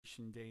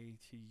Celebration Day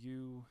to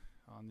you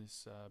on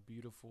this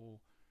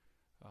beautiful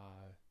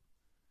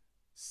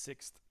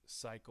sixth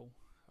cycle.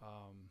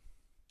 I'm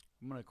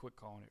gonna quit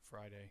calling it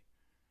Friday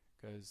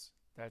because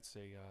that's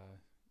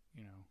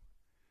you know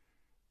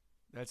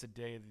that's a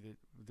day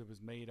that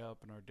was made up,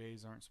 and our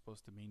days aren't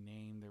supposed to be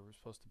named. They were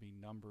supposed to be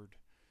numbered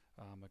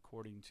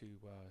according to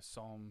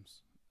Psalm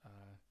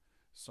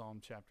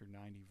chapter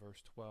 90,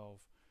 verse 12.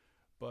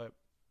 But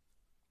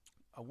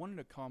I wanted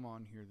to come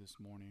on here this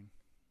morning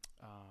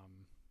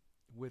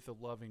with a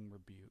loving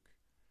rebuke,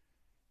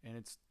 and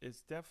it's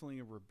definitely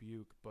a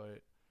rebuke,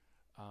 but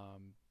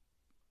um,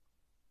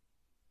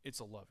 it's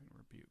a loving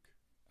rebuke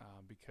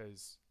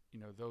because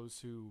those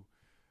who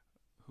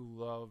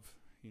love,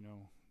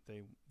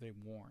 they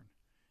warn,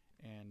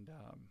 and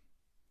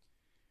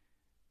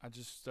I've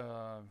just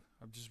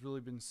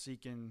really been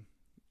seeking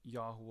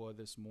Yahuwah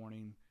this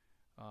morning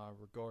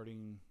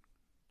regarding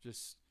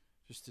just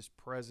His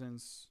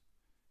presence,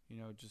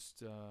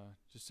 just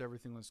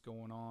everything that's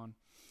going on,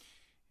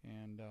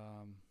 and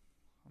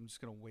I'm just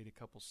gonna wait a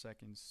couple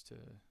seconds to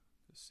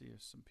see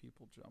if some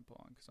people jump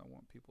on because I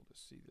want people to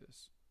see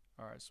this.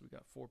 All right, so we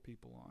got 4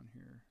 people on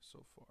here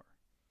so far.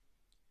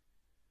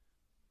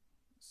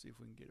 Let's see if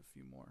we can get a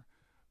few more,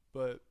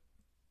 but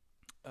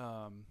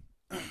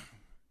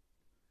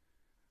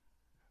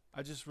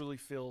I just really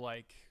feel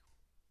like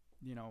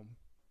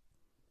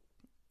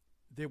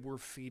that we're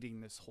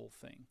feeding this whole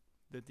thing.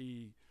 That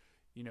you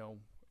know,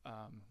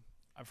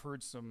 I've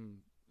heard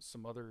some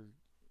other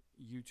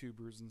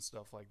YouTubers and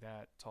stuff like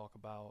that talk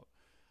about,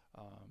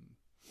 um,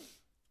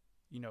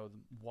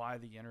 why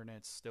the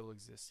internet's still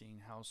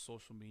existing, how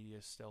social media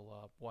is still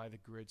up, why the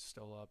grid's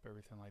still up,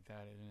 everything like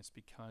that, and it's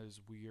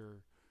because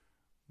we're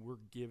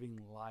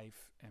giving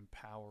life and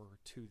power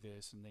to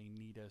this, and they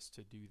need us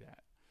to do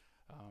that.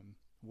 Um,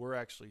 we're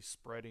actually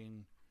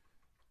spreading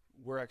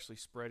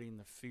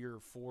the fear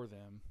for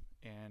them,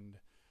 and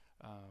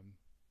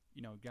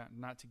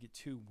not to get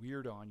too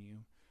weird on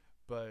you,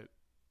 but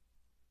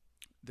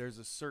there's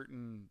a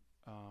certain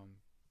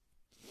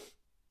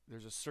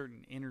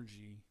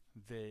energy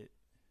that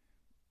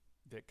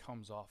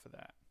comes off of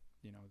that,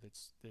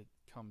 that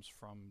comes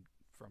from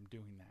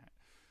doing that.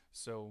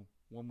 So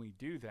when we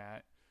do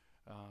that,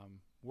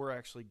 we're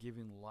actually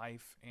giving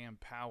life and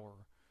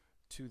power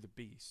to the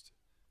beast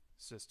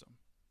system,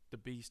 the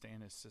beast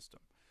and his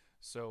system.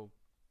 So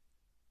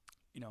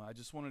I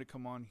just wanted to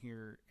come on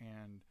here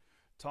and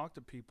talk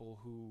to people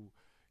who,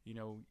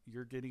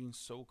 you're getting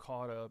so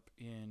caught up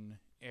in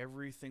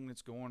everything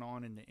that's going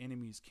on in the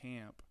enemy's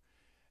camp,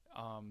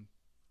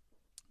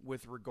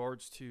 with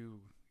regards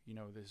to,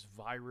 this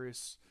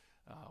virus,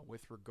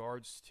 with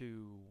regards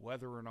to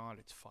whether or not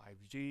it's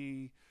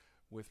 5G,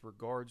 with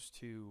regards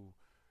to,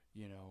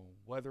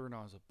 whether or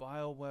not it's a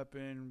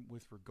bioweapon,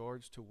 with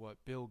regards to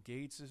what Bill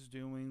Gates is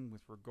doing,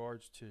 with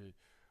regards to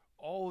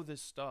all of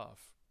this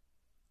stuff.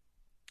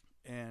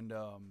 And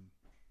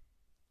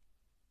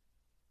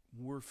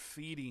we're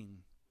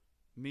feeding,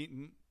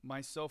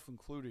 myself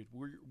included,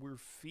 we're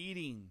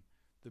feeding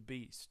the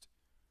beast.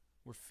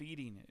 We're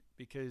feeding it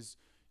because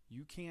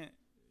you can't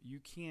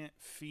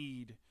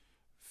feed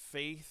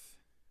faith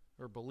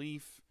or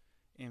belief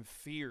and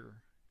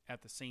fear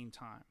at the same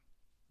time.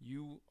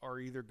 You are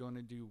either going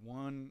to do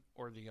one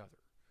or the other.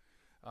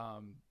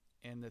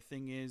 And the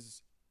thing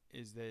is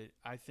that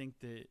I think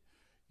that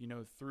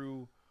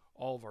through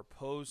all of our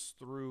posts,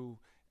 through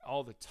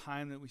all the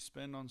time that we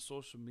spend on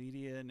social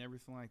media and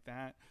everything like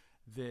that,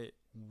 that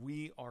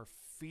we are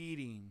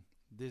feeding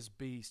this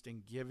beast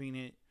and giving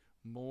it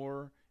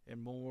more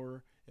and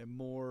more and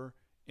more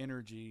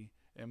energy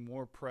and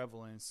more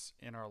prevalence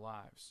in our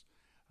lives.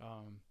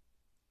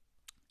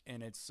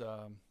 And it's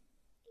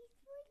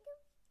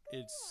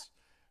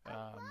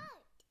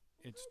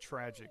it's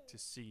tragic to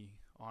see,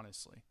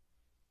 honestly.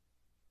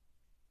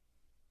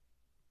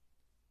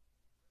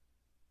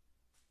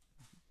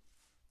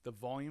 The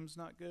volume's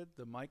not good,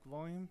 the mic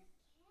volume.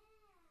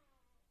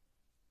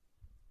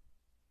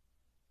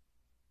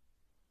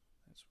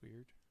 That's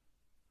weird.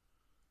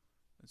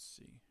 Let's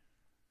see.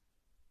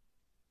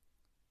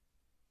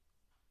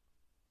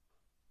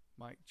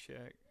 Mic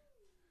check.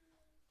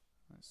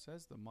 It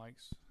says the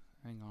mic's.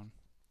 Hang on.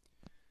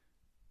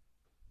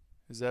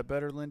 Is that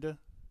better, Linda?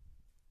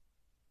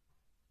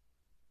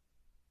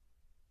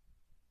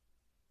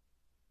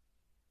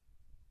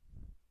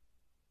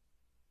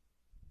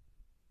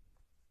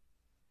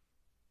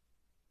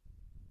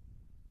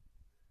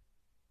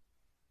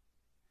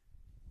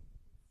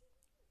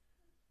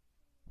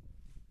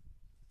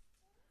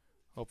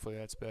 Hopefully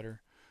that's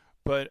better.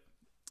 But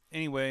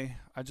anyway,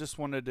 I just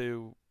wanted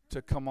to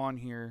come on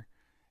here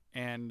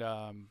and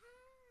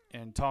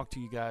talk to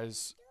you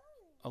guys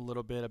a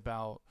little bit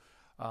about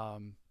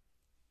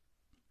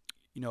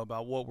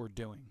about what we're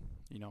doing.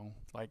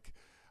 Like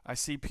I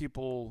see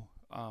people,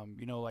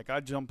 like I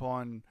jump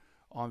on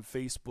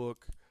Facebook,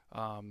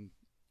 um,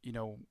 you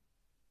know,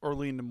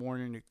 early in the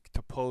morning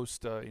to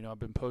post. I've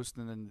been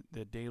posting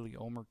the daily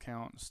Omer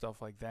count and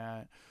stuff like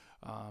that,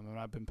 and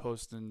I've been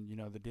posting,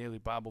 the daily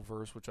Bible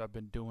verse, which I've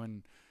been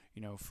doing,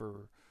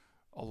 for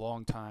a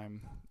long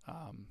time,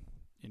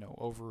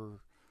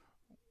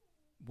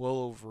 well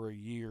over a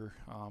year.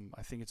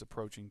 I think it's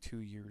approaching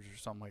 2 years or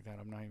something like that.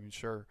 I'm not even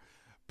sure.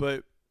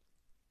 But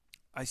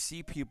I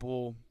see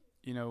people,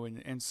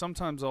 and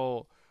sometimes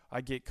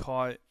I get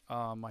caught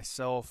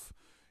myself,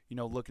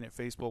 looking at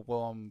Facebook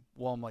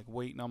while I'm like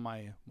waiting on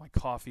my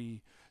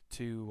coffee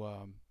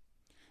to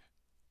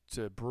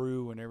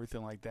brew and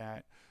everything like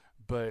that.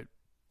 But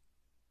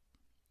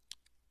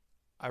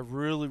I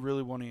really,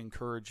 really want to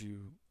encourage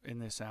you in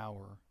this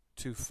hour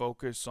to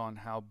focus on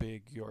how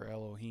big your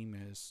Elohim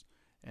is,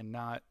 and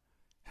not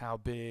how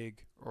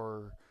big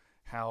or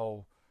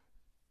how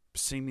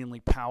seemingly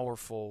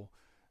powerful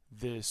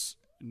this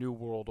New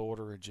World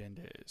Order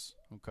agenda is.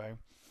 Okay?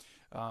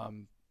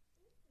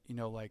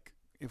 Like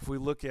if we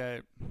look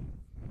at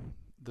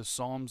the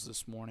Psalms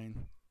this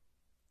morning,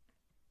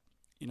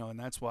 and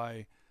that's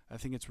why I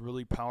think it's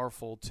really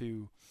powerful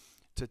to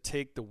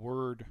take the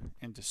word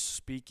and to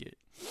speak it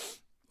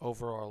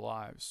over our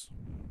lives.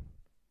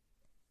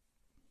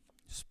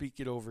 Speak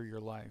it over your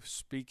life.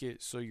 Speak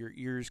it so your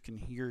ears can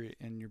hear it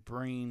and your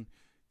brain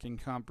can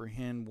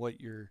comprehend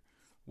what your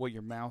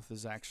mouth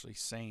is actually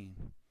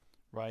saying,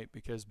 right?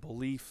 Because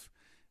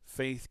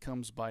faith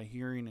comes by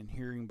hearing, and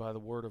hearing by the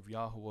word of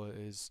Yahweh,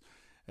 is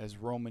as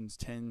Romans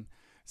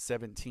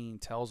 10:17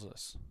 tells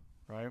us,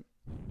 right?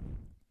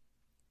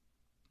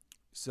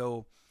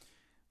 So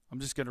I'm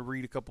just going to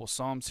read a couple of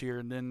Psalms here,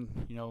 and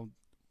then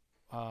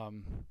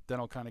then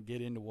I'll kind of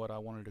get into what I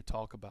wanted to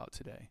talk about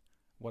today.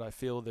 What I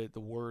feel that the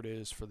word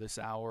is for this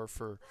hour,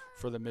 for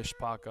the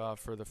Mishpachah,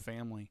 for the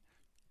family.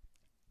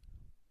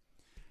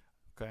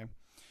 Okay.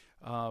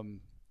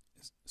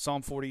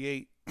 Psalm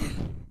 48,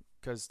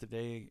 because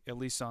today, at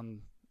least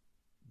on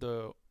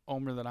the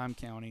Omer that I'm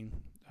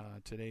counting,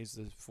 today's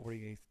the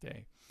 48th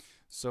day.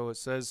 So it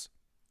says,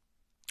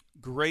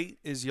 "Great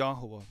is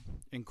Yahweh,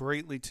 and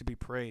greatly to be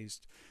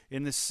praised,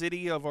 in the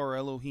city of our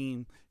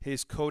Elohim,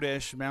 his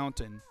Kodesh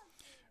mountain,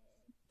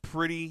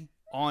 pretty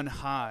on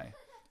high.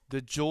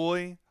 The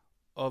joy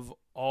of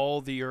all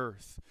the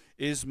earth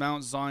is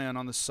Mount Zion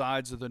on the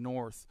sides of the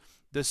north,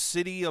 the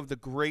city of the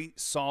great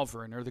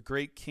sovereign," or the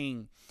great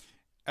king.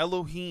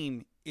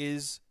 "Elohim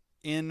is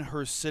in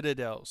her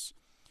citadels.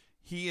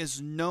 He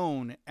is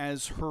known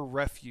as her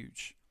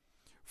refuge.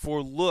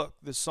 For look,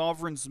 the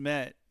sovereigns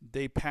met,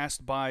 they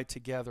passed by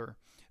together.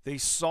 They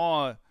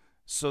saw,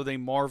 so they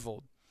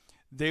marveled.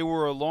 They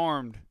were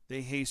alarmed,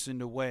 they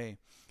hastened away.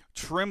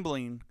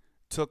 Trembling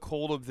took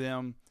hold of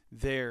them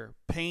there,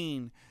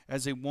 pain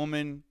as a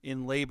woman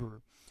in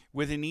labor.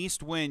 With an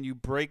east wind you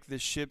break the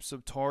ships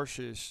of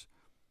Tarshish.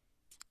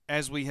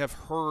 As we have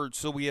heard,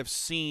 so we have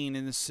seen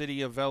in the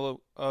city of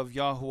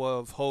Yahweh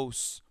of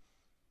hosts,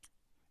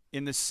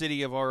 in the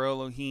city of our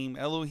Elohim.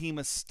 Elohim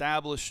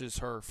establishes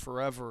her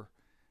forever.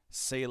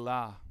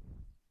 Selah.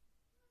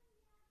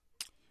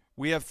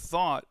 We have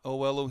thought,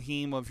 O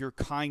Elohim, of your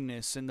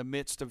kindness in the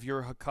midst of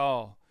your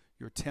Hakal,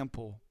 your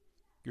temple,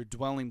 your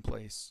dwelling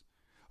place.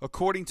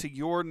 According to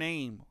your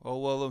name,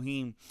 O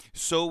Elohim,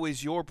 so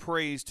is your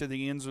praise to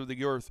the ends of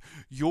the earth.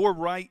 Your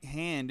right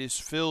hand is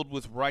filled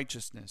with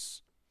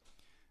righteousness.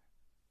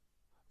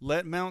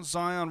 Let Mount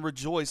Zion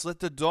rejoice. Let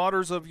the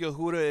daughters of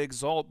Yehuda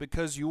exult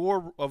because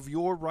of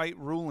your right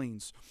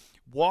rulings.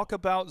 Walk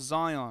about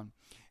Zion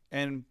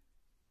and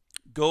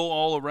go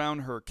all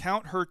around her.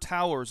 Count her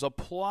towers.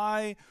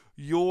 Apply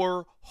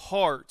your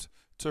heart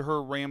to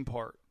her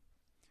rampart.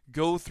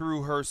 Go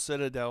through her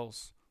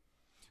citadels,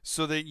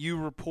 so that you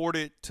report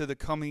it to the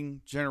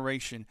coming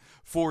generation.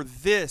 For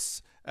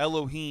this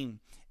Elohim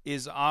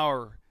is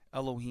our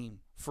Elohim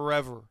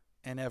forever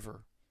and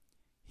ever.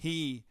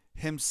 He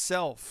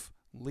himself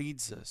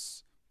leads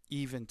us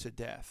even to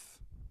death.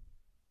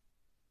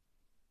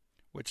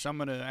 Which I'm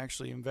going to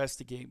actually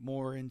investigate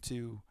more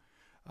into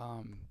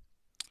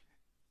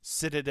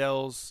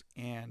citadels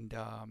and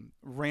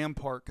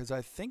rampart, because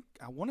I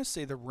want to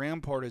say the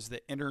rampart is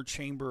the inner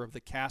chamber of the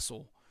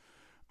castle,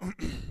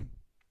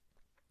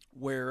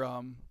 where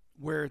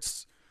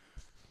it's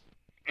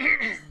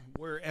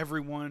where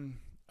everyone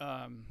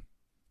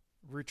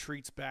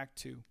retreats back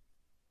to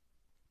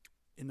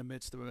in the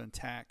midst of an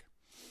attack.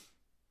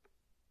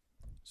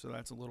 So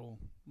that's a little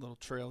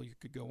trail you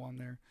could go on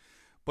there.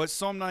 But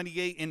Psalm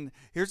 98, and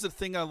here's the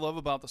thing I love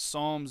about the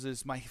Psalms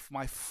is my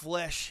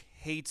flesh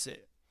hates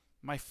it.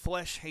 My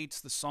flesh hates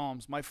the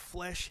Psalms. My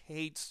flesh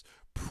hates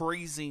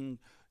praising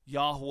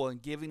Yahweh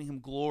and giving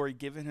him glory,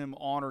 giving him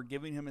honor,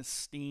 giving him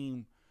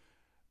esteem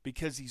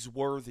because he's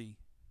worthy.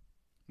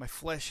 My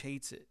flesh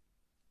hates it.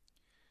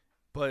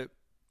 But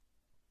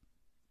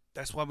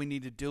that's why we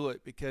need to do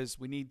it, because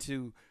we need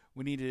to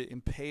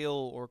impale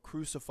or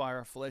crucify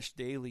our flesh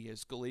daily,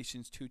 as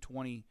Galatians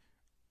 2:20,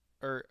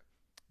 or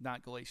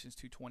not Galatians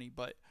 2:20,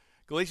 but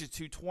Galatians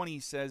 2:20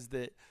 says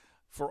that,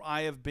 "For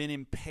I have been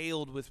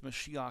impaled with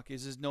Mashiach. It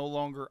is no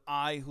longer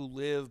I who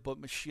live, but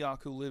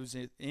Mashiach who lives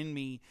in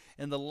me.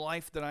 And the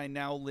life that I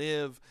now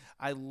live,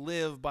 I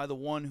live by the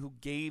one who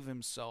gave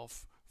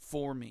himself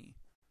for me."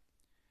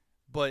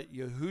 But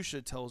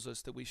Yahusha tells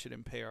us that we should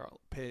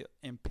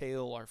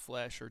impale our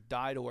flesh, or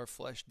die to our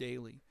flesh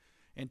daily.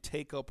 and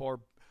take up our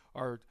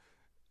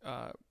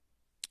uh,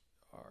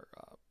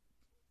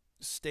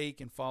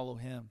 stake and follow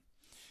him.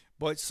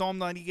 But Psalm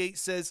 98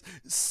 says,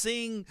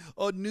 sing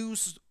to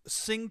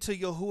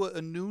Yahuwah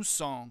a new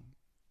song,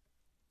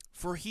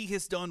 for he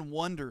has done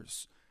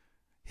wonders.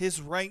 His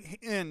right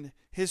hand,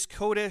 his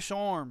Kodesh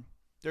arm,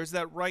 there's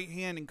that right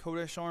hand and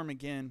Kodesh arm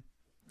again,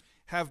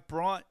 have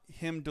brought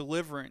him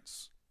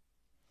deliverance.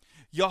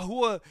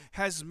 Yahuwah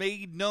has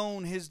made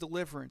known his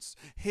deliverance.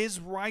 His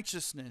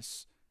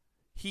righteousness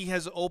he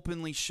has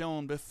openly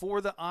shown before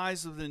the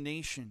eyes of the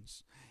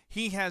nations.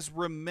 He has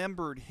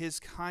remembered his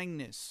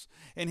kindness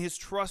and his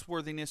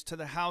trustworthiness to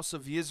the house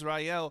of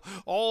Israel.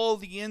 All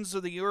the ends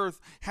of the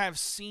earth have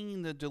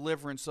seen the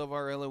deliverance of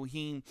our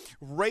Elohim.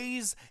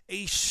 Raise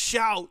a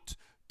shout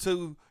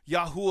to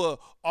Yahuwah,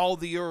 all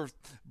the earth.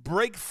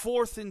 Break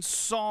forth in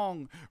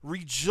song.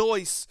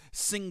 Rejoice.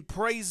 Sing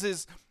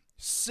praises.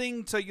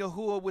 Sing to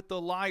Yahuwah with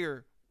the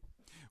lyre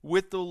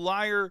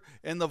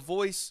and the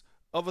voice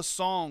of a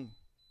song,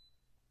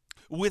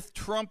 with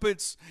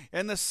trumpets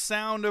and the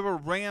sound of a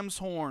ram's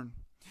horn.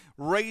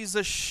 Raise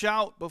a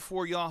shout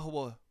before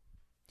Yahuwah,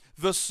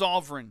 the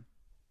sovereign.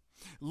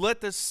 Let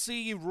the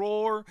sea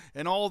roar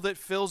and all that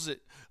fills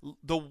it,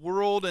 the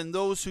world and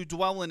those who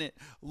dwell in it.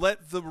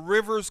 Let the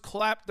rivers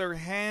clap their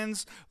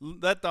hands.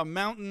 Let the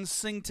mountains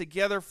sing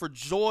together for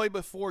joy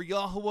before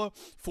Yahuwah,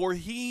 for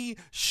he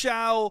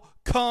shall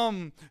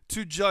come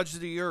to judge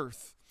the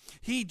earth.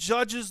 He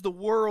judges the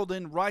world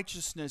in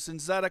righteousness and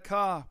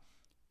tzedakah,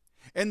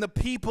 and the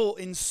people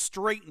in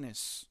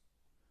straightness.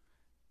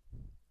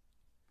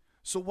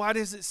 So why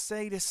does it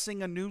say to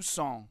sing a new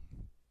song?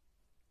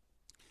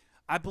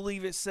 I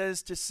believe it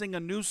says to sing a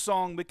new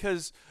song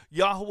because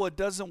Yahuwah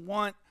doesn't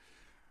want,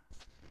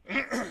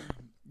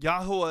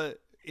 Yahuwah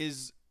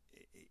is,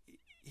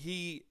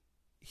 he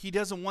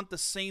doesn't want the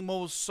same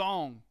old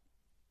song.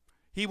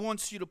 He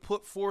wants you to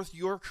put forth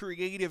your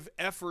creative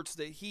efforts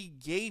that he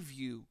gave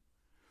you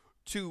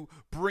to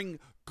bring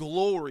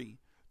glory,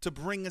 to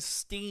bring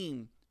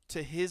esteem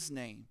to his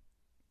name.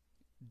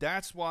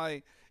 That's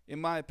why,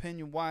 in my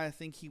opinion, why I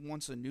think he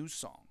wants a new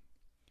song.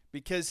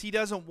 Because he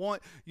doesn't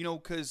want,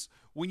 because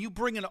when you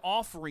bring an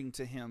offering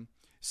to him,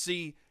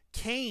 see,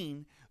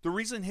 Cain, the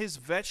reason his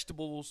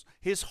vegetables,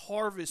 his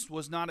harvest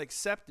was not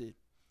accepted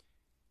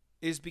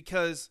is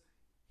because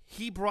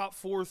he brought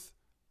forth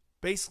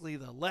basically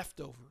the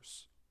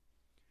leftovers.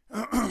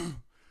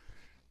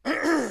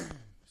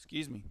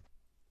 Excuse me.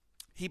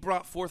 He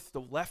brought forth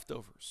the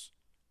leftovers.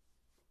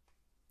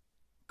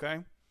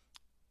 Okay?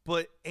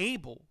 But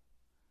Abel,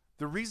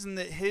 the reason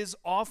that his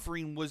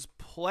offering was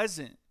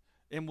pleasant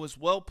and was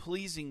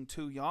well-pleasing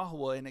to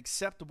Yahuwah and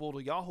acceptable to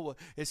Yahuwah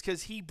is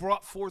because he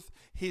brought forth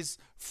his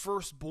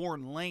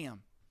firstborn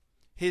lamb,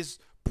 his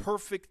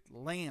perfect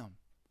lamb,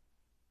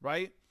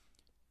 right?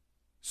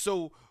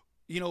 So,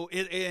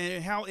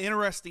 and how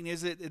interesting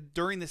is it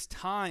during this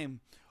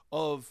time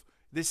of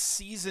this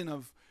season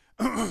of,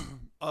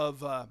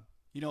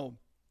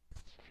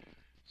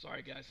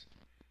 sorry guys,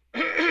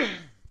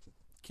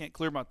 can't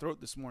clear my throat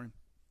this morning,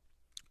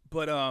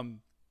 but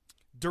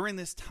during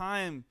this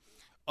time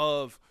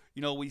of,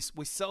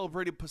 we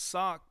celebrated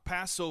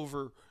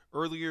Passover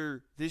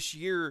earlier this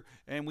year,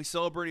 and we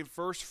celebrated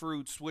first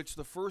fruits, which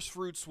the first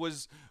fruits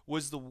was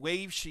the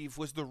wave sheaf,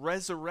 was the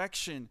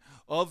resurrection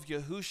of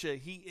Yahusha.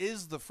 He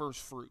is the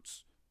first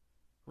fruits,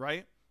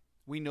 right?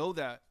 We know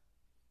that.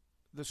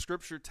 The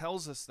scripture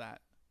tells us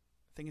that.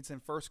 I think it's in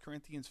 1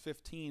 Corinthians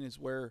 15 is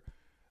where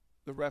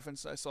the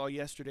reference I saw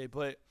yesterday.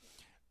 But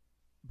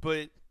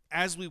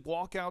as we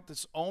walk out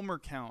this Omer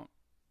count,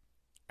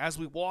 as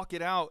we walk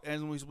it out,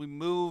 and as we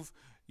move,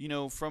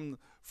 from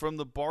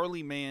the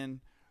barley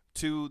man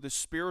to the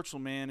spiritual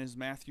man, as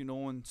Matthew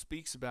Nolan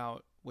speaks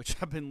about, which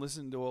I've been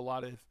listening to a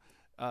lot of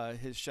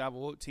his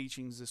Shavuot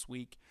teachings this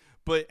week.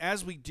 But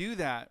as we do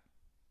that,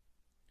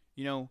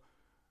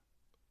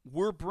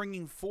 we're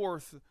bringing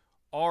forth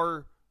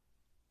our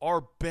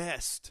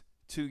best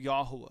to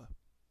Yahuwah.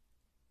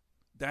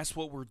 That's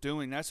what we're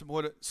doing. That's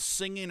what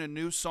singing a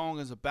new song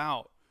is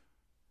about.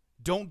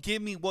 Don't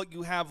give me what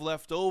you have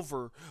left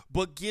over,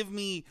 but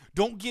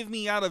don't give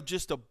me out of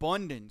just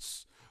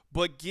abundance,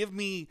 but give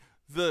me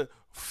the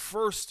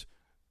first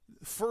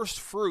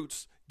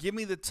fruits. Give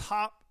me the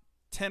top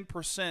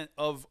 10%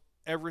 of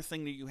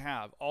everything that you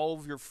have. All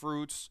of your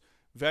fruits,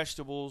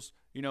 vegetables,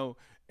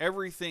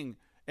 everything.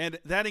 And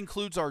that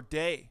includes our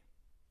day.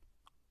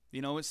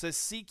 It says,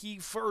 seek ye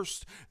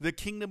first the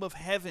kingdom of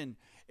heaven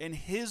and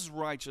his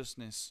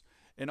righteousness,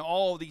 and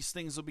all these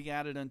things will be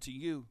added unto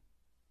you.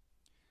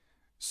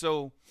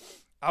 So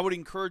I would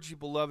encourage you,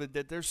 beloved,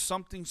 that there's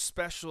something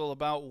special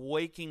about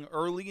waking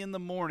early in the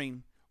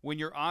morning when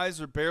your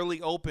eyes are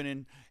barely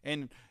open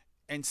and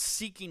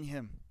seeking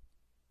him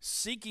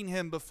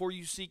before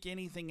you seek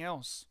anything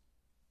else.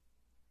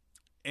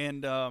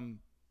 And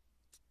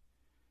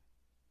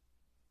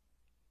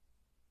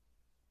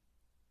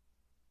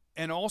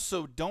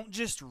also, don't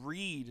just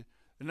read.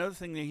 Another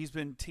thing that he's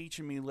been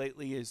teaching me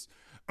lately is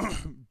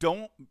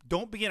don't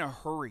be in a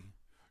hurry.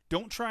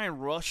 Don't try and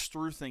rush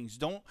through things.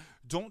 Don't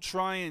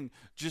try and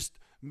just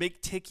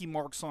make ticky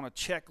marks on a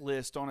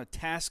checklist, on a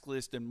task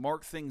list, and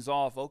mark things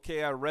off.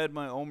 Okay, I read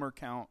my Omer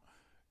count,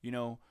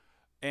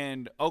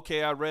 and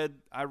okay, I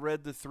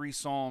read the 3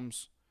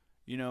 Psalms,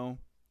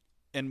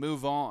 and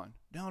move on.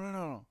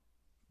 No.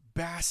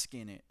 Bask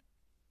in it.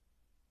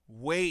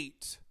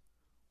 Wait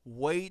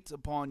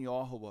upon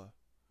Yahweh.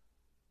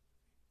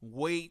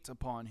 Wait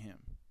upon Him.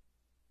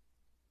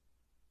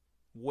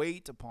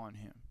 Wait upon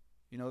Him.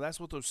 That's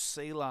what those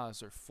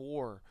selahs are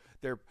for.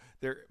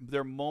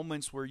 They're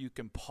moments where you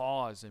can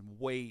pause and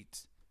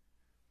wait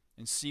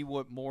and see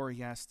what more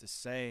He has to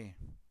say.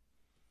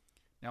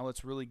 Now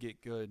let's really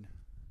get good.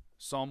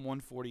 Psalm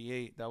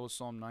 148. That was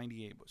Psalm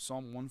 98, but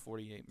Psalm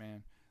 148,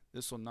 man,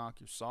 this will knock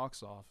your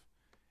socks off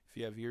if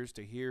you have ears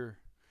to hear.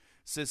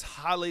 It says,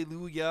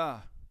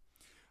 Hallelujah.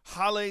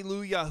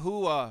 Hallelujah,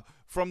 Hua,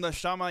 from the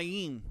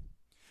Shamayim.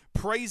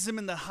 Praise Him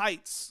in the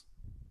heights.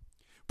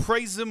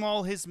 Praise Him,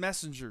 all His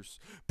messengers.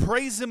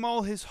 Praise Him,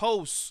 all His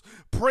hosts.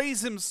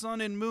 Praise Him,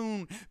 sun and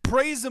moon.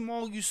 Praise Him,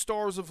 all you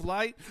stars of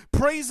light.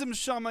 Praise Him,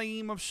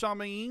 Shamayim of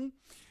Shamayim.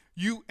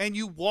 You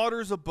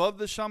waters above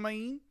the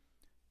Shamayim.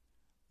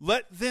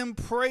 Let them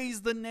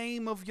praise the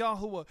name of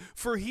Yahweh,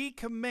 for He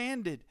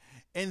commanded,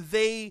 and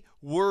they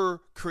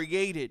were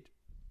created.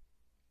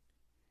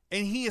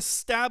 And He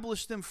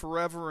established them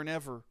forever and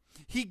ever.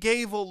 He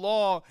gave a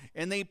law,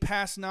 and they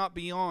passed not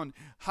beyond.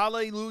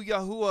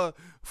 Hallelujah,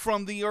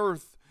 from the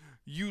earth,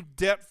 you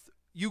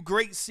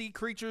great sea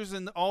creatures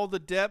in all the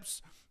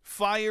depths,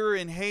 fire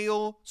and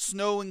hail,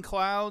 snow and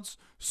clouds,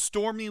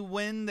 stormy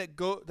wind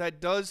that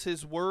does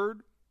His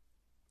word,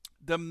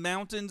 the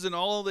mountains and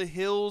all the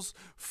hills,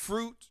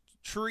 fruit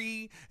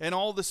tree and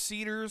all the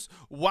cedars,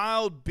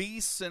 wild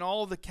beasts and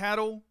all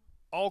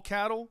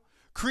cattle,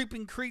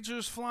 creeping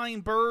creatures,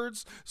 flying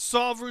birds,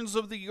 sovereigns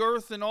of the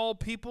earth and all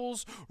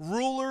peoples,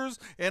 rulers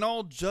and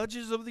all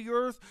judges of the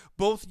earth,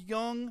 both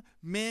young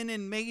men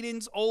and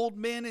maidens, old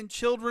men and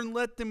children,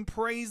 let them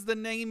praise the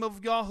name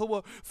of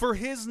Yahweh, for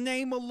His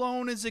name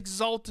alone is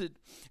exalted.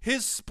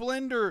 His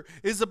splendor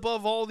is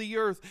above all the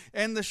earth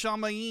and the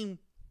Shamayim.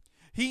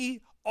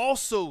 He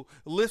also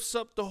lifts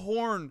up the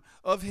horn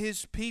of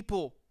His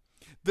people,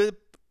 the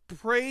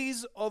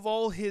praise of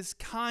all His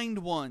kind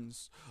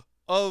ones,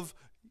 of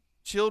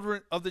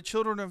the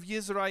children of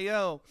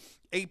Israel,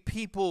 a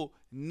people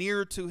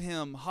near to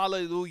Him.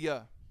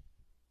 Hallelujah.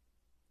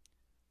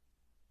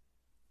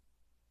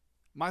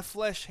 My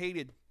flesh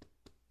hated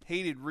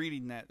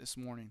reading that this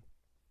morning.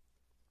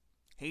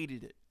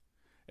 Hated it.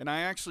 And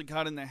I actually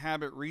got in the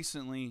habit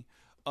recently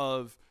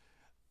of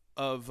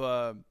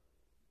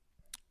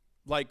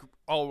like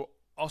I'll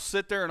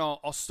sit there and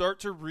I'll start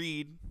to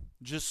read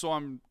just so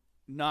I'm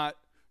not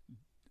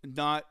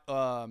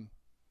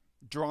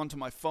drawn to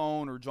my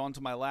phone or drawn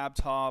to my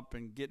laptop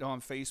and get on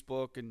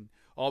Facebook, and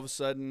all of a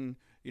sudden,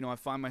 I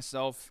find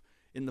myself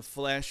in the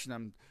flesh,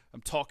 and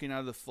I'm talking out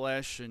of the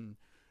flesh, and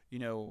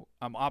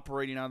I'm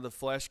operating out of the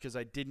flesh because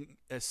I didn't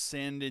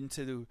ascend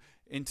into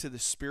the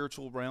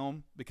spiritual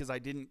realm, because I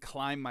didn't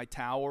climb my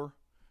tower.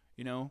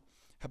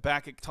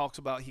 Habakkuk talks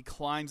about he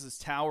climbs his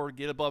tower to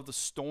get above the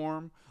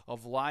storm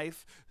of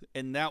life,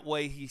 and that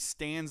way he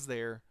stands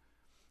there.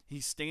 He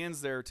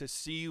stands there to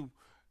see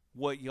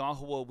what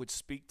Yahweh would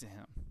speak to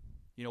him.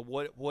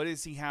 What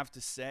does He have to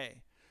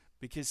say?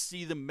 Because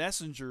see, the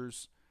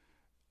messengers,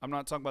 I'm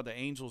not talking about the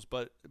angels,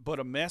 but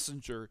a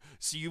messenger.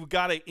 So you've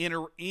got to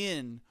enter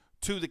in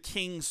to the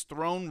king's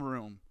throne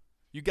room.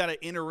 You got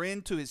to enter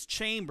into his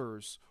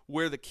chambers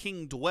where the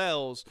king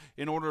dwells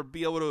in order to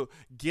be able to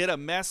get a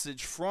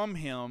message from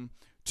him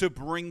to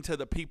bring to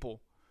the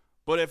people.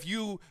 But if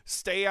you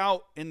stay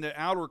out in the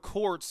outer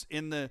courts,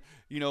 in the,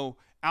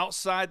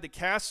 outside the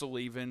castle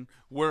even,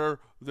 where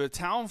the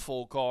town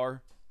folk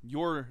are,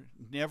 you're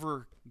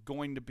never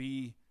going to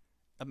be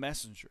a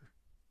messenger.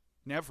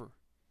 Never.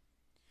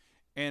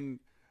 And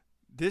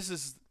this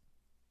is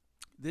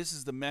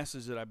the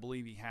message that I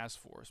believe He has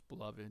for us,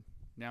 beloved.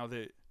 Now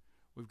that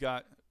we've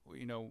got,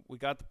 we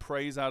got the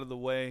praise out of the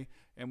way,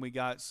 and we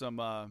got some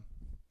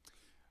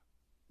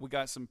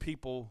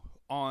people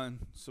on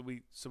so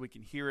we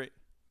can hear it,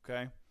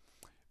 okay?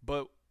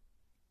 But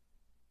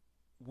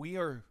we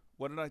are,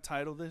 what did I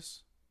title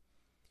this?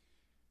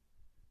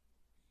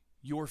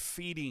 You're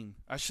feeding.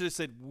 I should have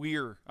said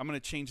we're. I'm going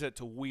to change that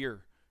to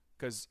we're,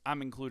 because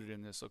I'm included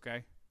in this,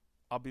 okay?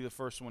 I'll be the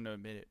first one to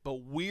admit it.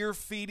 But we're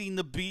feeding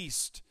the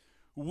beast.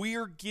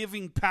 We're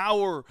giving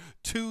power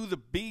to the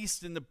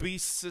beast and the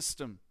beast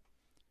system.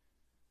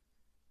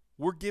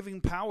 We're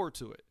giving power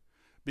to it.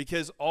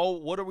 Because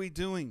what are we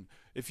doing?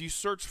 If you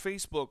search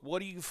Facebook, what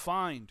do you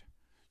find?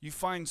 You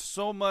find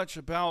so much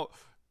about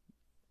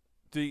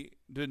the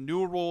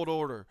New World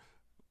Order,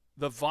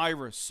 the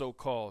virus,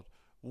 so-called,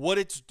 what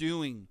it's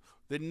doing,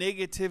 the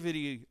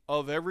negativity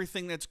of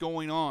everything that's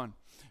going on.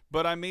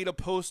 But I made a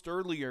post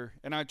earlier,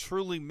 and I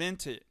truly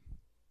meant it.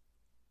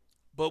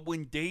 But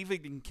when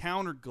David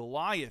encountered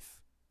Goliath,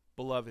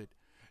 beloved,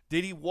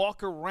 did he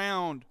walk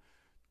around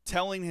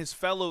telling his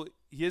fellow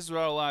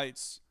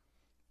Israelites,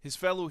 his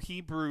fellow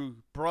Hebrew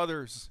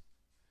brothers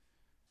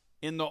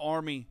in the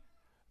army,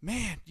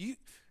 man,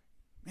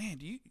 Man,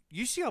 do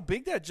you see how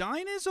big that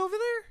giant is over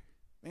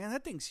there? Man,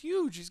 that thing's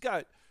huge. He's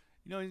got,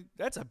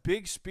 that's a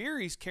big spear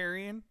he's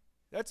carrying.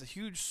 That's a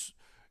huge,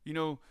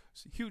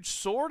 huge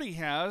sword he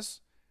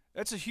has.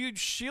 That's a huge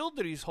shield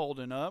that he's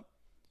holding up.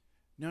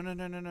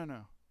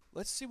 No.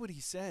 Let's see what he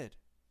said.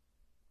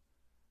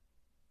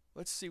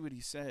 Let's see what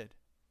he said.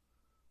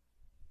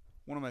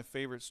 One of my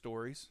favorite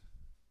stories.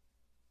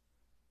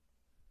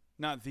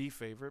 Not the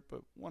favorite,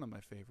 but one of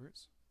my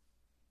favorites.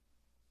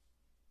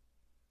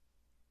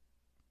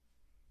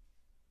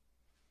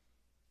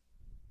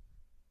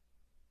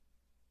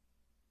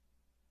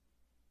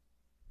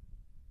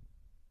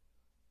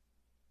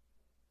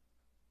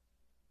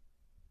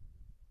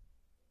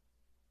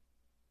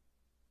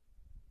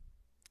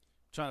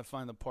 Trying to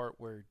find the part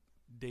where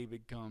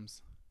David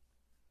comes.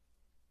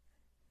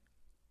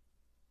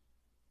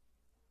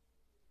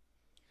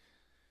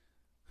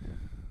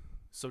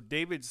 So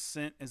David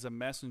sent as a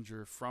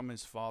messenger from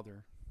his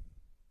father.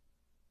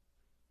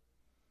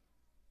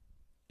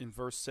 In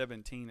verse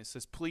 17, it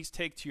says, "Please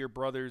take to your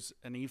brothers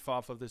an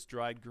ephah of this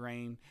dried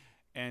grain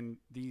and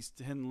these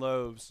 10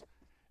 loaves,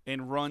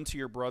 and run to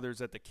your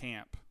brothers at the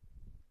camp.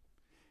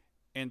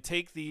 And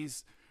take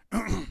these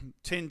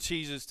 10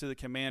 cheeses to the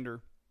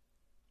commander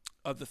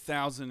of the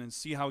 1,000 and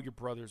see how your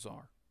brothers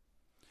are,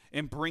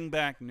 and bring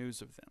back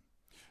news of them."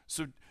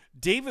 So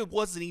David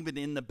wasn't even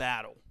in the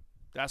battle.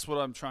 That's what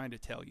I'm trying to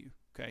tell you.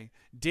 Okay,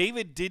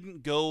 David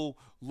didn't go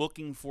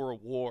looking for a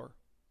war.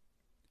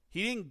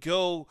 He didn't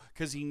go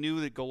because he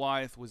knew that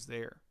Goliath was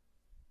there.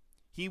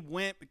 He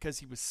went because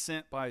he was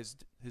sent by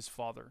his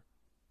father,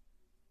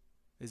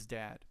 his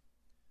dad.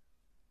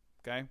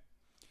 Okay,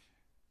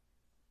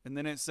 and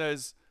then it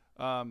says,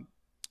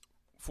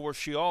 "For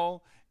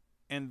Sheol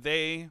and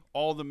they,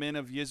 all the men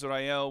of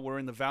Israel, were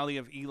in the valley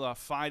of Elah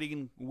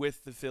fighting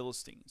with the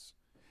Philistines.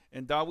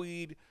 And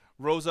David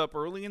rose up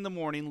early in the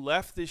morning,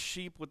 left his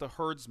sheep with the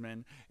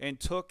herdsmen, and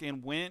took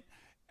and went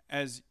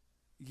as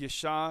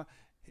Yeshua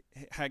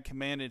had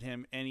commanded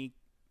him. And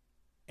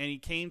he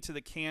came to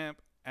the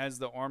camp as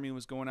the army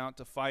was going out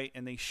to fight,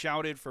 and they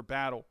shouted for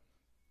battle.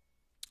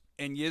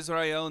 And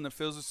Israel and the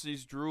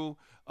Philistines drew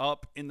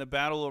up in the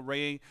battle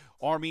array,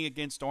 army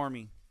against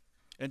army.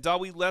 And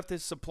David left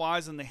his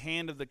supplies in the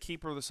hand of the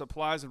keeper of the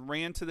supplies and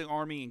ran to the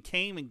army and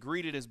came and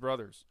greeted his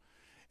brothers.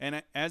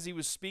 And as he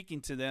was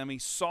speaking to them,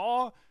 as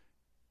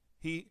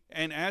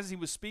he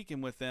was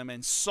speaking with them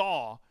he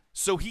saw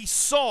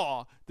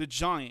the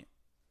giant.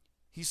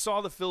 He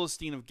saw the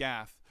Philistine of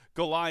Gath,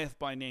 Goliath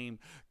by name,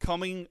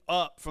 coming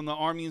up from the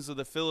armies of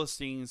the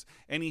Philistines,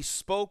 and he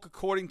spoke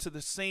according to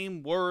the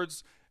same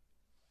words,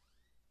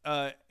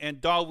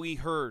 and David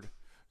heard.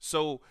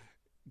 So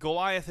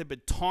Goliath had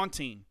been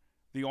taunting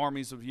the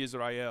armies of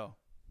Israel.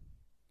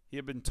 He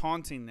had been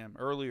taunting them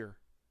earlier.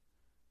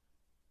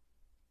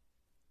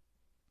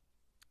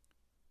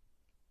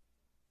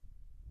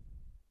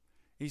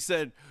 He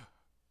said,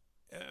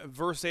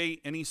 verse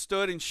 8, "And he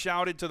stood and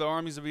shouted to the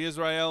armies of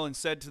Israel and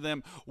said to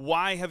them,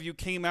 'Why have you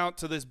came out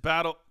to this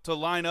battle, to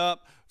line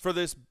up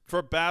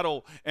for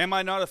battle? Am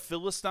I not a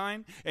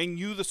Philistine, and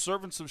you the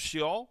servants of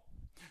Sheol?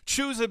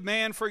 Choose a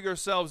man for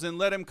yourselves and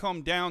let him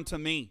come down to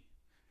me.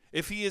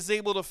 If he is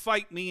able to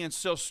fight me and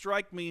shall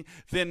strike me,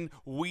 then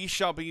we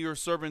shall be your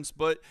servants.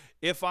 But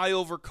if I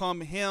overcome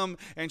him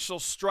and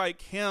shall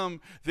strike him,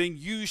 then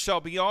you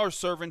shall be our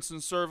servants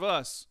and serve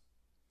us.'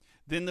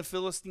 Then the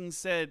Philistines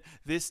said,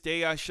 'This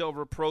day I shall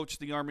reproach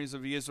the armies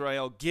of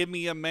Israel. Give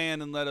me a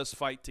man and let us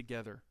fight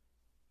together.'"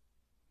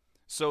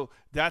 So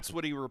that's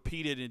what he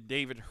repeated, and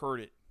David heard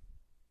it.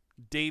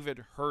 David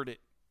heard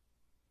it.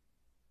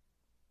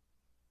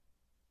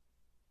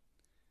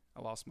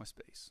 I lost my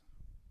space.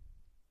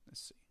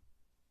 Let's see.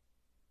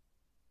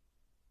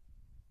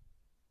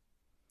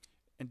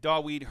 And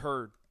David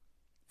heard.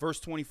 Verse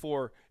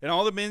 24, "And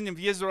all the men of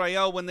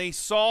Israel, when they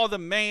saw the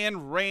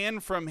man, ran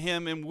from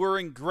him and were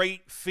in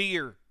great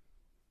fear.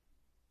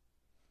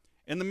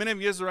 And the men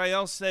of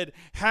Israel said,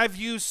 'Have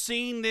you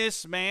seen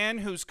this man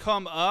who's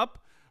come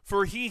up?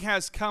 For he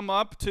has come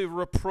up to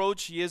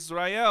reproach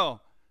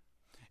Israel.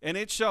 And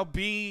it shall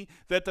be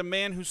that the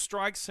man who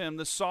strikes him,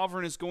 the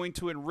sovereign is going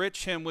to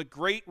enrich him with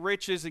great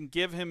riches and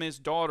give him his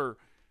daughter,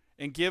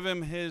 and give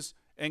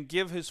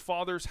his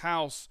father's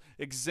house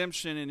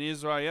exemption in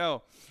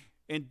Israel.'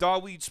 And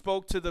David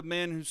spoke to the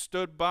men who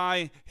stood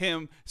by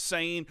him,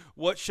 saying,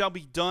 'What shall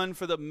be done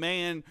for the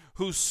man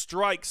who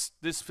strikes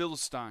this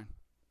Philistine,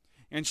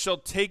 and shall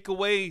take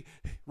away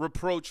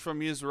reproach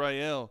from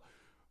Israel?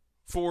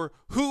 For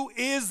who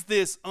is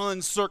this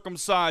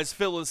uncircumcised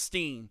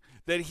Philistine,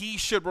 that he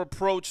should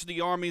reproach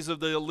the armies of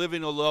the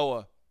living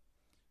Eloah?'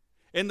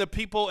 And the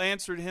people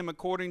answered him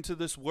according to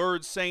this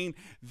word, saying,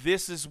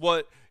 'This is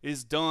what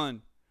is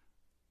done.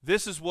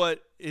 This is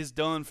what is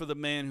done for the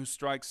man who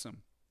strikes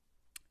him.'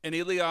 And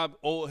Eliab,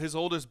 his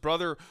oldest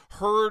brother,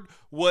 heard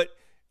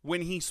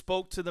when he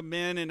spoke to the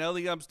men, and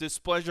Eliab's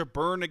displeasure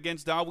burned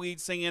against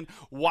David, saying,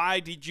 'Why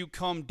did you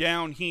come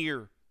down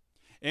here?'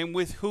 And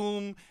with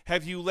whom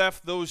have you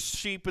left those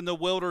sheep in the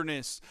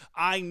wilderness?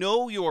 I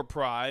know your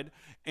pride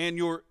and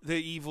the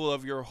evil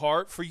of your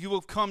heart, for you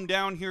have come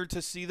down here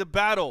to see the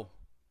battle.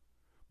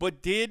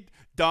 But did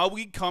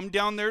David come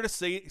down there to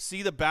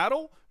see the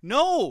battle?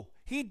 No,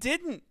 he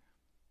didn't.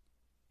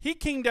 He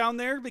came down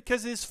there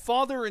because his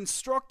father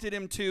instructed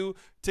him to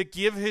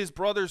give his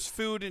brothers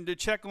food and to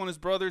check on his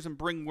brothers and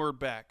bring word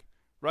back,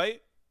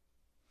 right?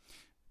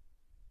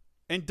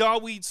 And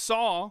David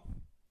said,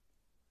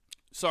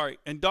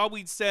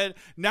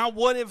 now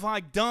what have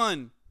I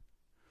done?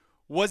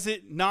 Was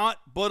it not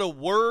but a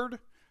word?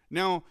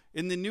 Now,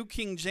 in the New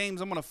King James,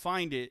 I'm going to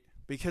find it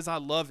because I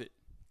love it.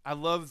 I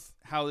love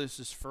how this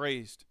is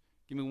phrased.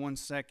 Give me 1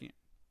 second.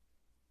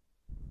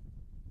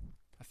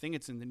 I think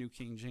it's in the New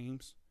King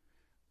James.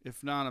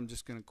 If not, I'm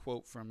just going to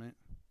quote from it.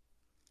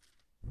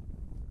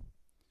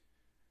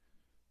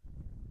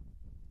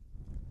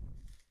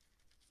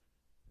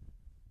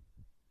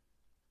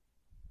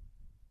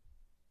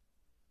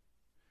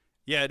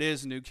 Yeah, it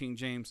is New King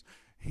James.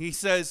 He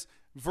says,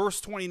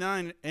 verse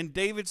 29, and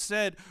David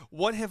said,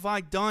 what have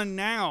I done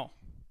now?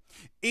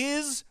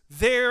 Is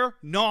there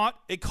not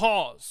a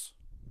cause?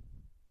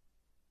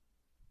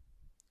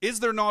 Is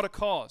there not a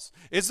cause?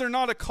 Is there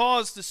not a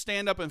cause to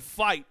stand up and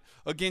fight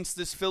against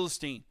this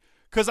Philistine?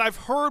 Because I've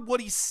heard what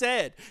he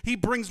said. He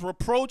brings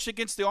reproach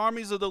against the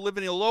armies of the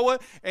living Eloah,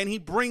 and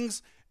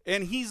he's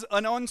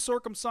an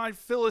uncircumcised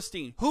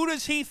Philistine. Who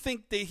does he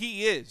think that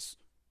he is?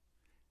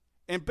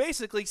 And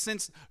basically,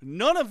 since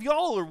none of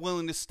y'all are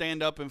willing to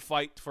stand up and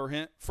fight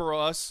for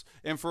us,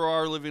 and for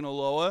our living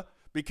Eloah,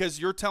 because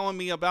you're telling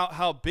me about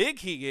how big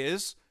he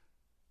is,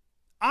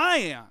 I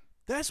am.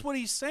 That's what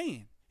he's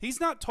saying. He's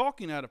not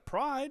talking out of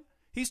pride.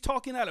 He's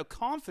talking out of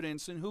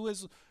confidence in who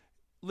his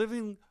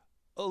living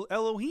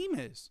Elohim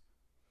is.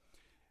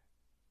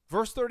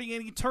 Verse 30,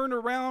 and he turned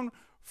around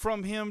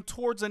from him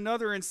towards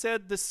another and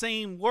said the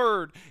same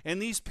word.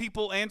 And these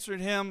people answered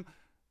him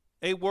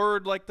a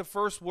word like the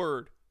first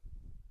word.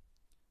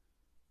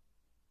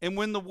 And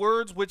when the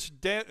words which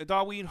David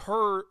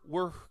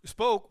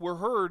spoke were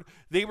heard,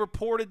 they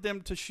reported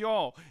them to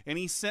Shaul, and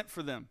he sent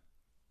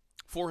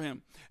for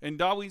him. And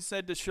David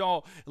said to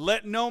Shaul,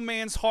 let no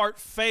man's heart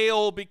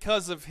fail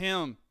because of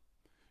him.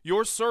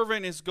 Your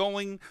servant is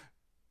going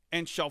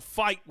and shall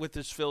fight with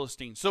this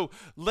Philistine. So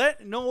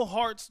let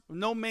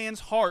no man's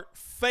heart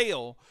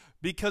fail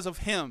because of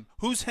him.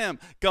 Who's him?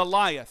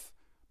 Goliath,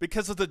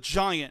 because of the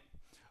giant.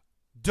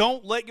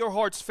 Don't let your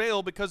hearts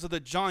fail because of the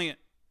giant.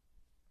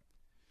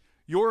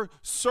 Your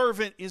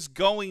servant is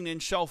going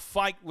and shall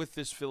fight with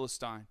this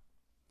Philistine.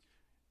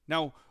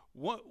 Now,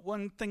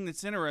 one thing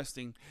that's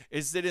interesting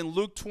is that in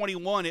Luke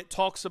 21, it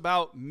talks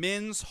about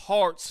men's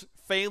hearts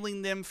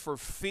failing them for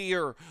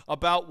fear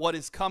about what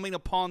is coming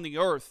upon the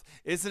earth.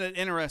 Isn't it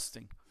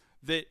interesting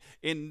that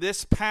in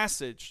this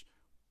passage,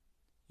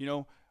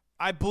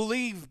 I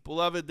believe,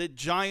 beloved, that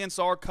giants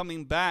are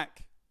coming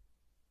back.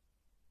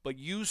 But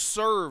you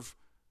serve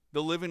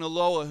the living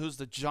Eloah, who's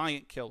the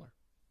giant killer.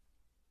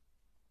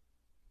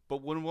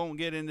 But we won't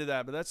get into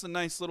that. But that's a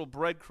nice little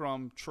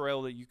breadcrumb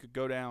trail that you could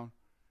go down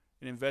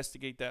and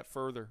investigate that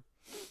further.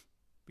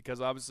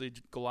 Because obviously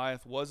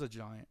Goliath was a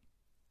giant.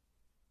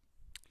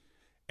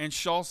 And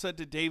Shaul said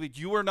to David,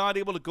 you are not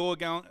able to go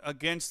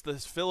against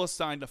this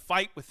Philistine to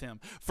fight with him,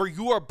 for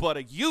you are but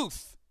a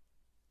youth.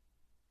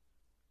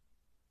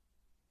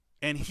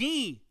 And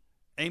he,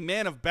 a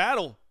man of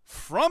battle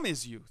from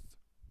his youth.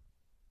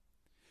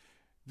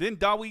 Then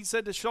David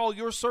said to Shaul,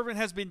 your servant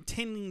has been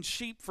tending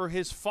sheep for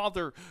his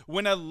father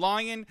when a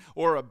lion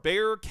or a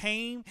bear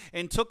came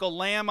and took a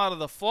lamb out of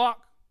the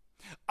flock.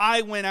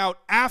 I went out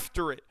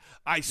after it.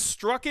 I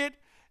struck it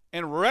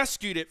and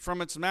rescued it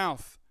from its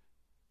mouth.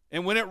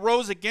 And when it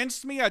rose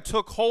against me, I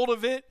took hold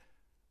of it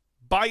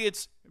by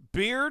its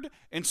beard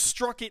and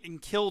struck it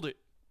and killed it.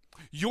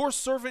 Your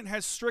servant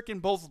has stricken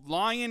both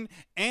lion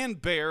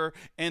and bear,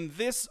 and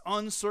this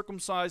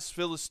uncircumcised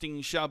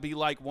Philistine shall be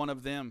like one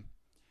of them,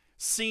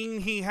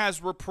 seeing he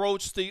has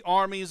reproached the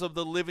armies of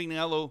the living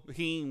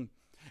Elohim.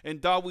 And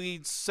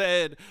David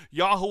said,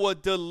 Yahweh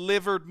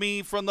delivered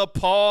me from the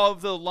paw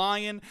of the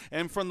lion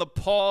and from the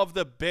paw of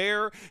the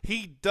bear.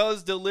 He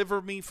does deliver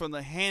me from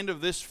the hand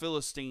of this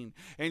Philistine.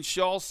 And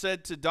Shaul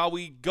said to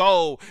David,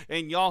 go,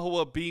 and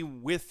Yahweh be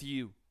with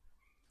you.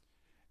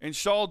 And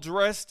Shaul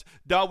dressed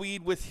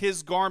David with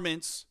his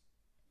garments,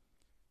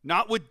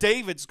 not with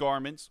David's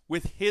garments,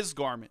 with his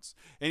garments.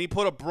 And he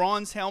put a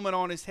bronze helmet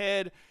on his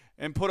head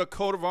and put a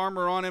coat of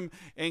armor on him.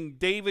 And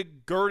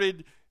David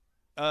girded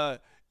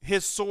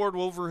his sword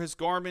over his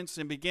garments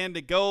and began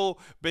to go,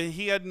 but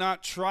he had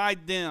not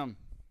tried them.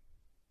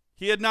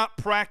 He had not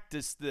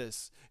practiced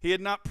this. He had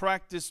not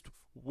practiced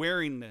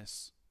wearing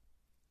this.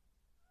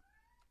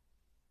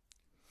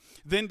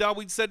 Then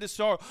David said to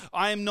Shaul,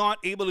 I am not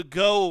able to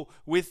go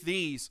with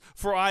these,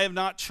 for I have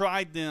not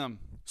tried them.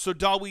 So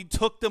David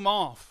took them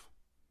off.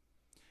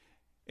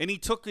 And he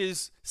took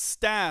his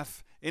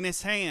staff in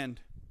his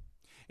hand,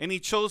 and he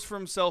chose for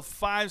himself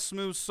 5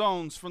 smooth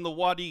stones from the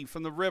wadi,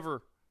 from the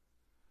river.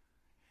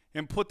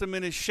 and put them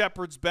in his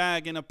shepherd's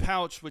bag in a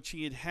pouch which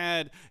he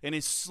had, and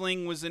his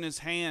sling was in his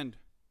hand.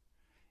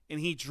 And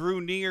he drew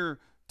near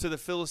to the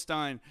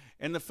Philistine.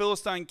 And the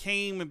Philistine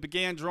came and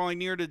began drawing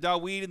near to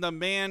David, and the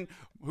man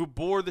who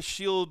bore the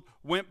shield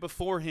went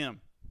before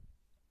him.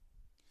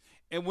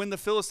 And when the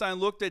Philistine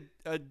looked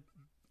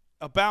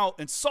about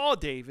and saw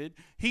David,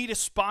 he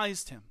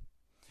despised him,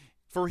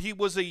 for he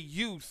was a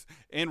youth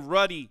and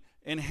ruddy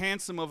and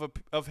handsome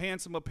of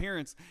handsome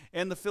appearance.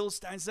 And the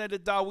Philistine said to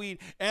David,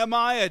 "Am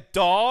I a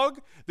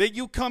dog that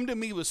you come to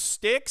me with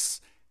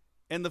sticks?"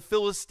 And the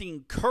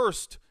Philistine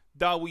cursed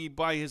David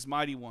by his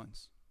mighty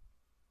ones.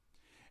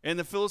 And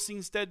the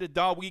Philistine said to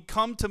David,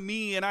 "Come to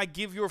me, and I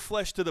give your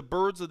flesh to the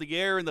birds of the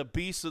air and the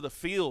beasts of the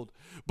field."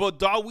 But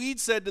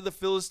David said to the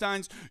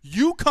Philistines,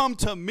 "You come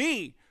to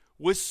me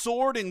with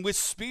sword and with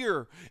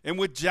spear and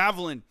with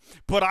javelin,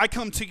 but I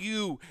come to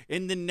you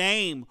in the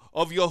name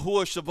of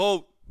Yahuwah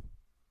Shavot,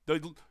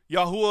 the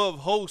Yahuwah of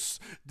hosts,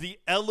 the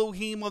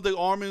Elohim of the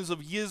armies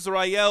of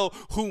Israel,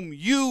 whom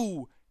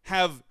you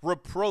have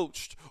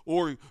reproached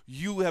or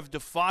you have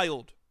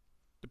defiled,"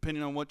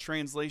 depending on what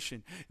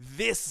translation.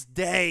 "This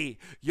day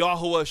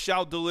Yahuwah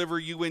shall deliver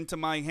you into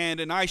my hand,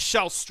 and I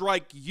shall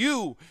strike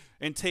you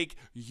and take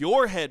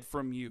your head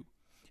from you,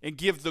 and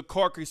give the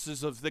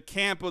carcasses of the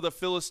camp of the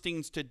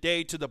Philistines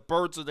today to the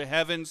birds of the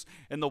heavens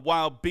and the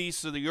wild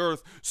beasts of the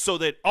earth, so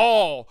that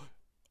all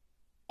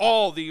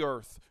the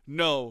earth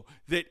know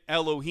that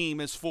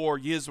Elohim is for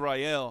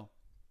Yisrael.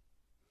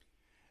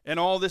 And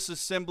all this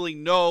assembly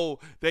know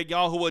that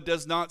Yahuwah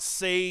does not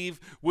save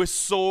with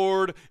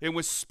sword and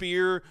with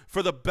spear,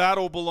 for the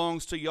battle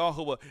belongs to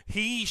Yahuwah.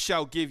 He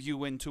shall give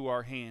you into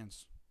our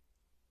hands."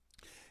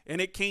 And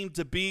it came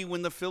to be,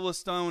 when the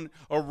Philistine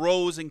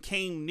arose and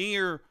came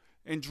near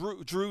and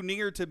drew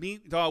near to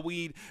meet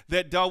David,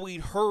 that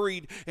David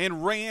hurried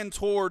and ran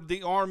toward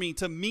the army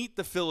to meet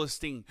the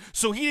Philistine.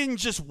 So he didn't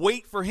just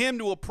wait for him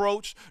to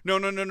approach.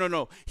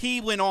 No. He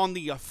went on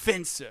the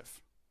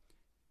offensive.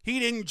 He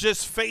didn't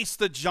just face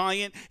the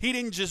giant. He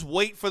didn't just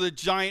wait for the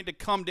giant to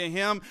come to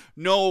him.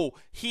 No,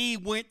 he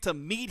went to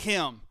meet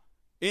him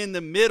in the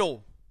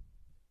middle.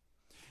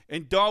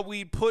 And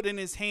David put in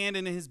his hand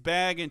in his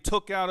bag and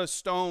took out a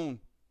stone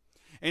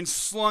and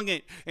slung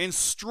it and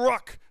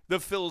struck the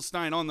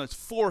Philistine on the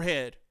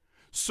forehead,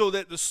 so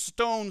that the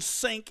stone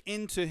sank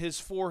into his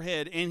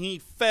forehead, and he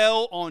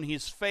fell on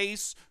his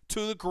face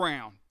to the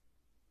ground.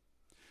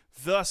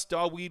 Thus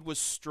David was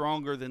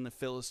stronger than the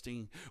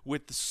Philistine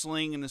with the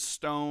sling and the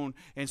stone,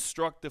 and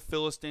struck the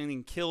Philistine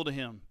and killed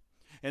him.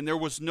 And there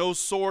was no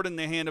sword in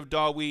the hand of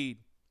David.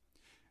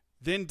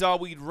 Then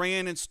David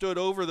ran and stood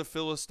over the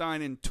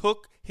Philistine, and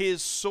took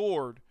his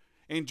sword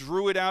and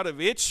drew it out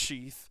of its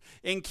sheath,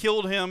 and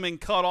killed him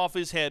and cut off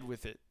his head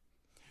with it.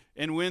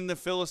 And when the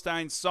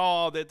Philistines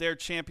saw that their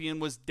champion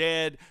was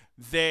dead,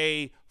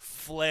 they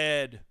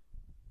fled.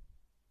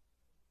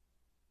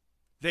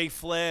 They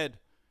fled.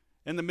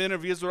 And the men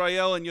of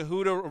Israel and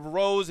Yehudah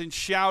arose and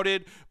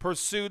shouted,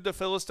 pursued the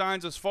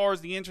Philistines as far as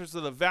the entrance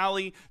of the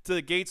valley to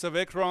the gates of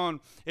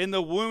Ekron. And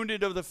the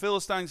wounded of the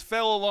Philistines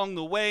fell along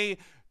the way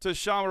to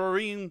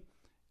Shamarim,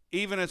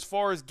 even as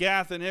far as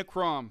Gath and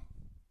Ekron.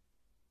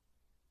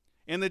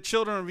 And the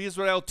children of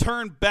Israel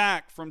turned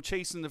back from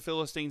chasing the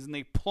Philistines, and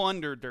they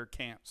plundered their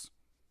camps.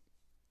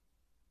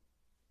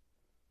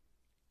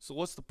 So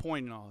what's the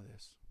point in all of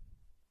this?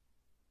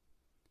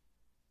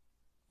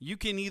 You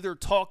can either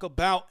talk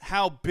about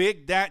how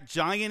big that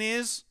giant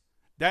is,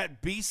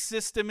 that beast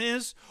system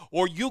is,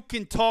 or you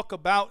can talk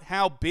about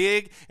how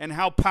big and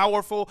how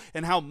powerful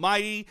and how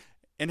mighty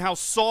and how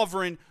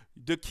sovereign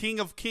the King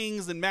of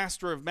Kings and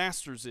Master of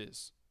Masters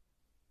is.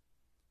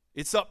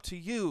 It's up to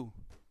you.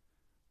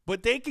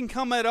 But they can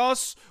come at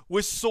us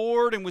with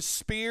sword and with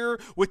spear,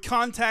 with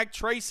contact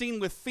tracing,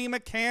 with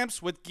FEMA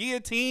camps, with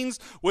guillotines,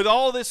 with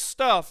all this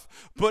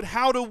stuff. But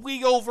how do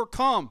we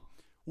overcome?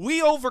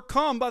 We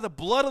overcome by the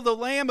blood of the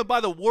Lamb and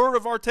by the word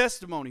of our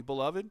testimony,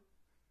 beloved.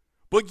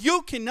 But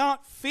you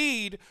cannot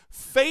feed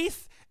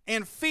faith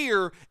and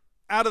fear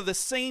out of the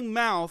same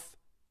mouth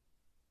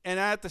and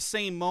at the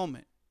same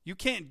moment. You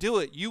can't do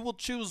it. You will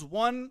choose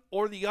one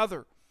or the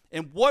other.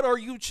 And what are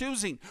you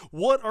choosing?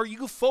 What are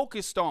you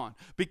focused on?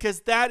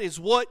 Because that is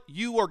what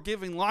you are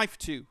giving life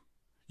to.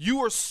 You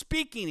are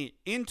speaking it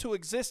into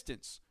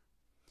existence.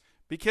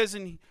 Because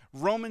in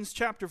Romans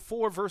chapter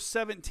 4, verse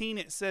 17,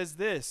 it says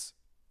this.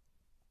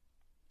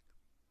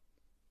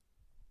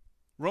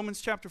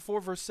 Romans chapter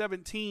 4, verse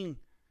 17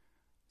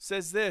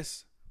 says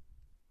this.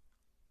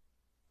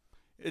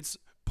 It's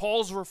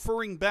Paul's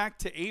referring back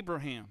to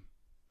Abraham.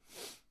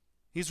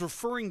 He's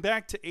referring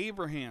back to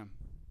Abraham,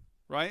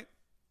 right?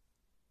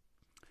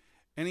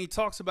 And he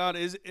talks about,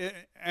 as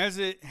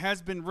it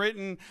has been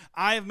written,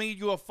 I have made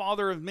you a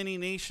father of many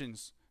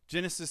nations.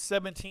 Genesis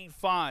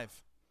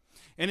 17:5.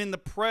 And in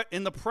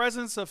the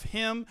presence of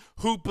him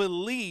whom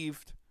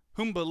believed,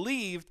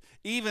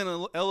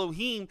 even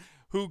Elohim,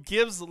 who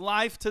gives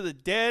life to the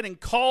dead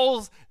and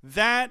calls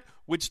that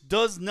which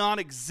does not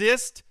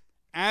exist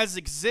as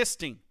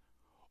existing.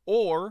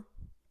 Or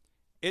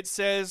it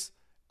says,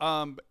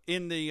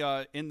 in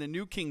the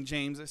New King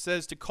James, it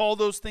says to call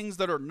those things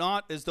that are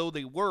not as though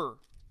they were.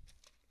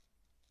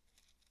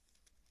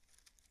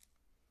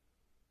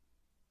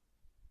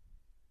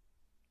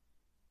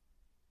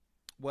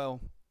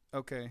 Well,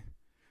 okay. It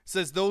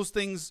says those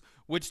things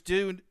which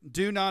do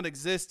not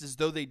exist as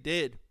though they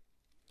did.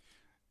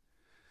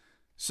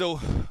 So,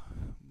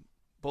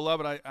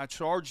 beloved, I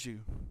charge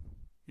you.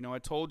 You know, I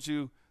told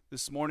you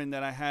this morning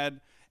that I had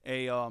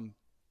a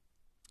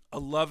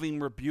loving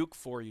rebuke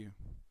for you.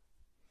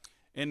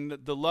 And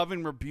the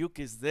loving rebuke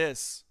is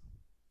this: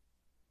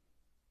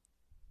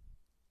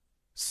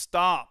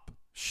 stop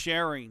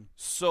sharing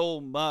so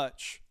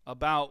much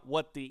about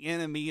what the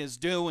enemy is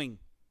doing.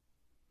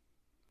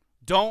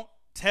 Don't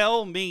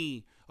tell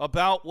me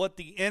about what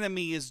the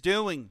enemy is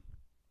doing,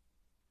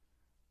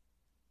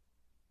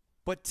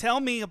 but tell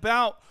me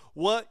about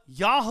what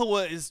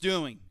Yahweh is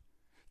doing.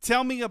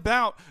 Tell me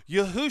about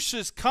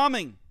Yahusha's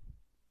coming.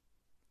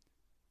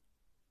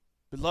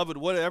 Beloved,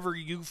 whatever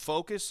you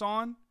focus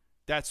on,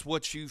 that's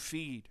what you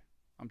feed.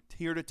 I'm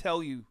here to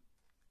tell you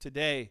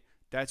today,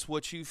 that's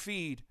what you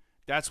feed.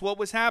 That's what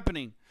was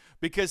happening.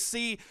 Because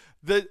see,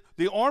 the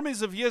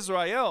armies of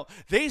Israel,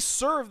 they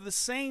served the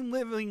same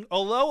living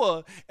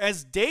Eloah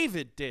as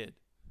David did.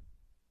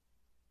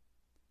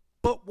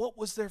 But what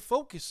was their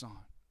focus on?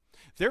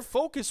 Their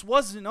focus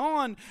wasn't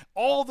on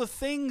all the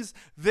things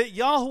that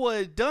Yahweh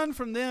had done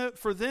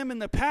for them in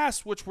the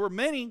past, which were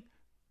many.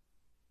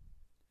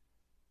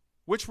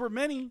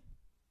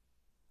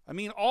 I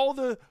mean, all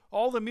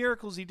the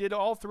miracles he did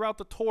all throughout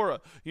the Torah.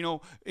 You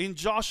know, in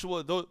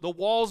Joshua, the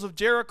walls of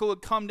Jericho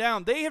had come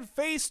down. They had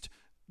faced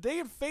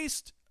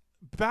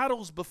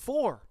battles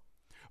before,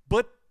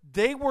 but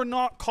they were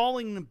not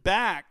calling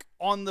back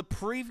on the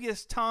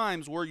previous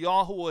times where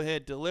Yahweh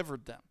had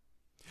delivered them.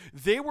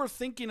 They were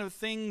thinking of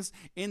things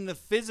in the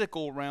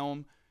physical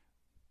realm,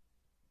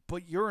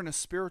 but you're in a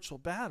spiritual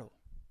battle.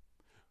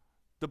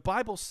 The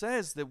Bible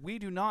says that we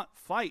do not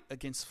fight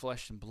against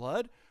flesh and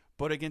blood,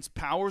 but against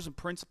powers and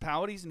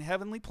principalities in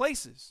heavenly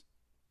places.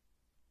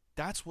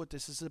 That's what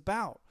this is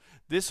about.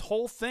 This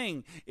whole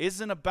thing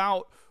isn't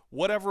about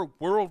whatever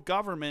world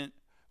government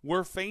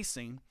we're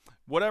facing,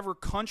 whatever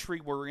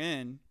country we're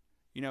in,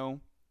 you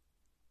know.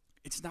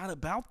 It's not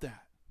about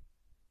that.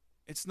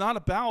 It's not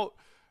about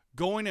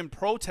going and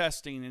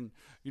protesting and,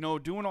 you know,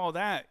 doing all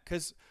that,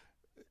 because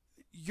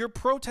you're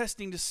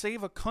protesting to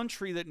save a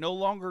country that no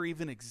longer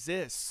even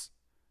exists.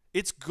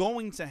 It's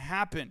going to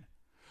happen.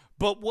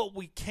 But what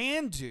we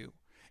can do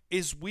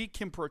is we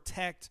can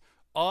protect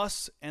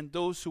us and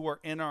those who are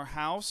in our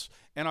house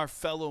and our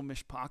fellow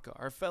mishpaka,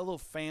 our fellow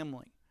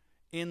family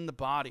in the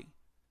body.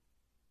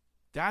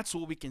 That's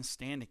what we can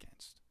stand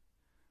against.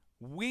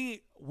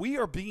 We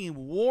are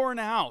being worn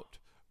out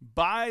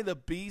by the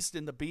beast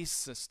and the beast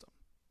system.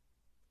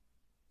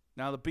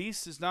 Now, the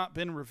beast has not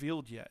been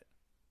revealed yet,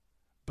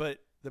 but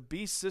the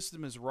beast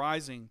system is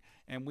rising,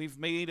 and we've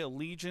made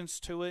allegiance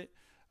to it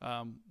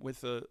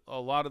with a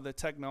lot of the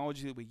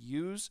technology that we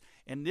use.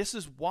 And this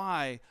is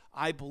why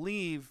I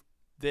believe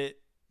that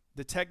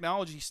the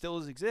technology still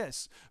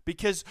exists,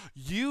 because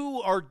we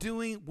are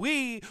doing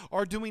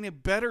a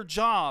better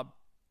job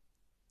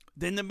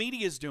than the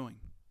media is doing.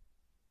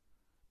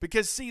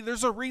 Because, see,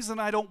 there's a reason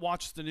I don't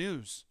watch the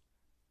news.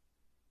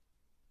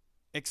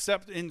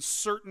 Except in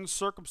certain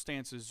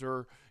circumstances,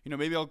 or, you know,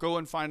 maybe I'll go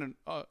and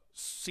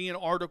see an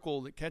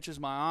article that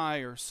catches my eye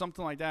or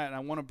something like that, and I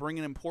want to bring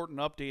an important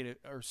update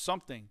or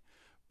something.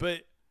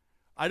 But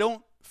I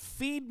don't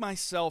feed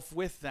myself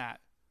with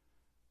that,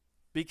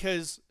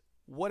 because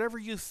whatever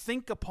you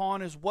think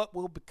upon is what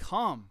will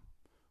become.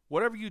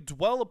 Whatever you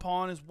dwell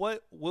upon is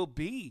what will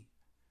be.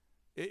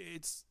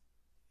 It's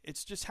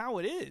just how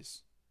it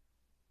is.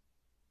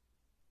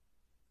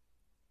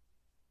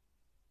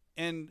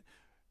 And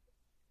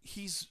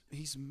He's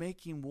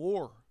making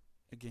war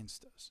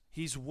against us.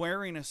 He's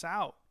wearing us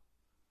out.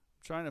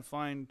 I'm trying to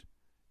find,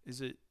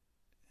 it's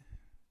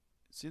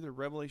either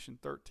Revelation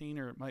 13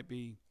 or it might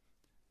be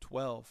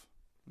 12.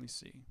 Let me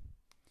see.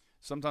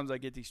 Sometimes I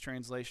get these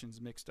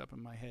translations mixed up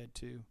in my head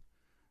too.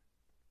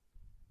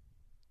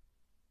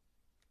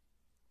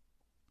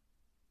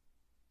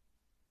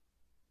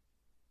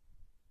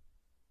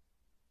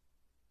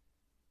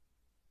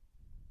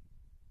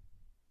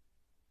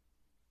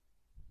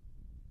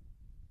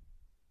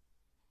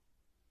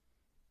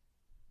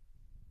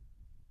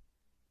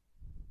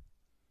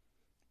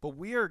 But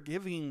we're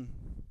giving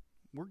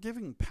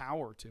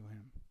power to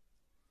him.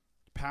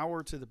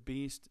 Power to the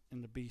beast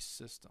and the beast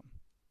system.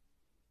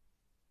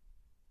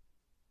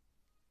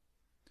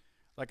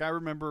 Like, I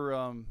remember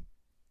a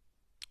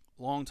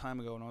long time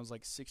ago when I was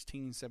like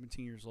 16,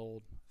 17 years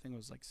old. I think it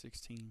was like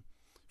 16.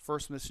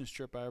 First missions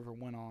trip I ever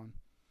went on.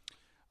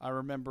 I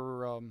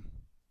remember,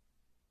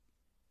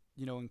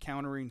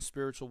 encountering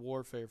spiritual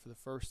warfare for the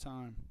first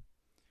time.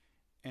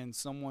 And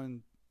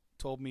someone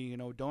told me,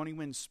 don't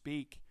even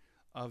speak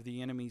of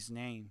the enemy's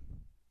name,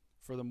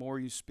 for the more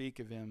you speak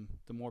of him,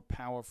 the more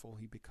powerful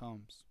he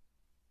becomes.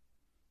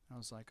 I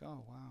was like,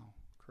 oh wow,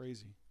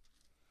 crazy.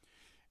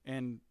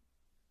 And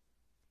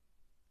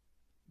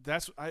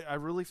I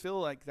really feel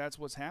like that's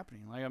what's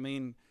happening. Like, I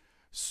mean,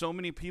 so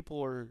many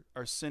people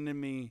are sending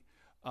me,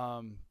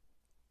 um,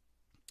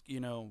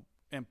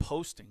 and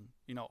posting,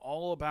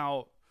 all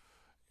about,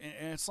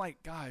 and it's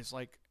like, guys,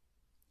 like,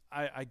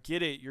 I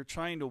get it. You're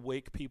trying to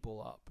wake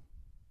people up,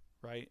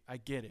 right? I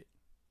get it.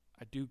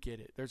 I do get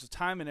it. There's a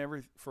time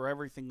for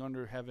everything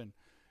under heaven.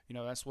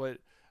 That's what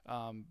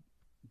um,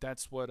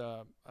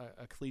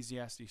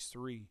 Ecclesiastes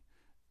 3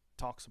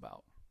 talks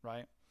about,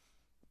 right?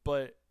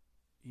 But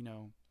you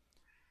know,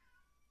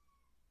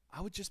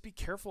 I would just be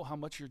careful how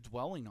much you're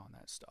dwelling on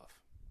that stuff,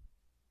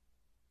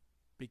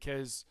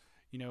 because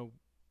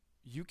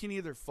you can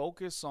either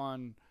focus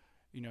on,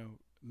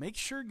 make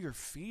sure you're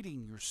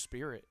feeding your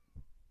spirit.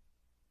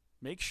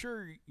 Make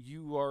sure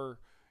you are,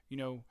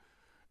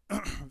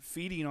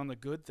 feeding on the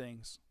good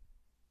things.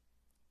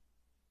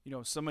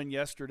 Someone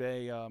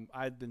yesterday,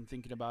 I'd been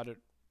thinking about it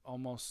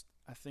almost,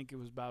 I think it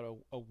was about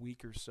a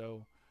week or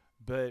so,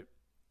 but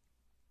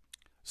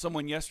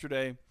someone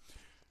yesterday,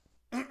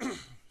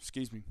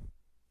 excuse me,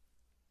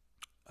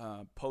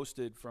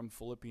 posted from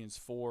Philippians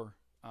 4,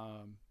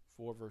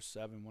 4 verse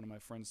 7, one of my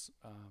friends,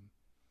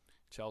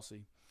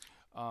 Chelsea.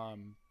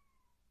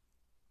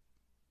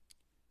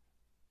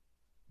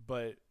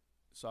 But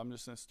so I'm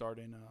just going to start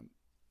in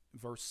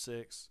verse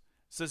 6.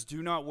 It says,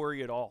 "Do not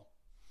worry at all,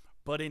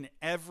 but in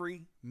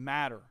every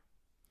matter,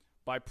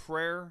 by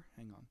prayer,"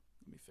 hang on,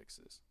 let me fix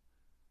this.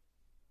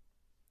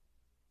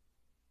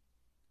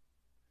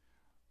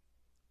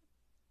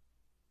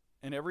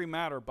 "In every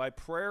matter, by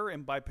prayer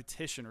and by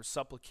petition or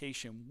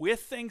supplication,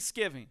 with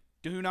thanksgiving."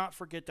 Do not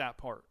forget that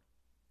part,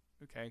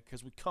 okay?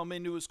 Because we come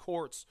into his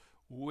courts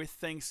with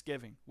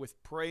thanksgiving,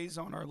 with praise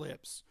on our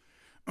lips.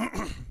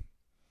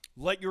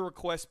 "Let your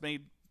requests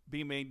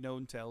be made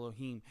known to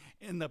Elohim.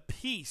 And the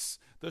peace,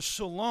 the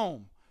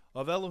shalom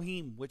of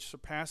Elohim, which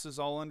surpasses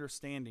all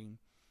understanding,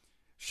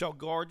 shall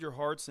guard your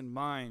hearts and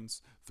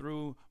minds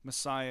through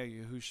Messiah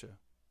Yahusha."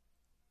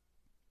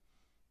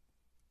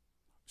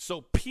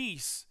 So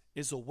peace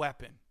is a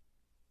weapon.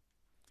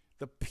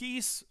 The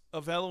peace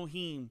of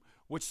Elohim,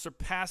 which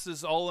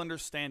surpasses all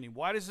understanding.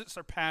 Why does it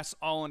surpass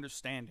all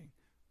understanding?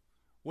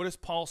 What is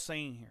Paul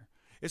saying here?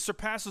 It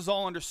surpasses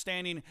all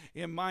understanding,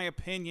 in my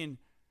opinion,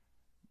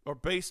 or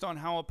based on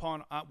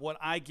what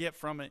I get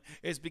from it,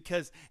 is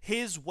because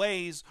his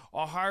ways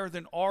are higher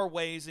than our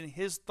ways, and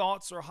his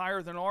thoughts are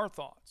higher than our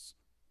thoughts.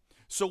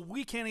 So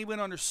we can't even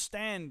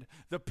understand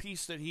the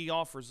peace that he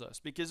offers us,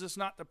 because it's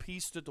not the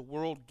peace that the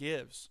world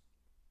gives.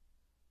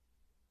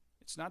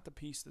 It's not the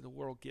peace that the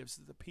world gives,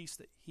 it's the peace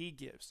that he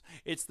gives.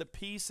 It's the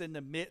peace in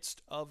the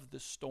midst of the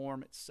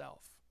storm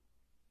itself.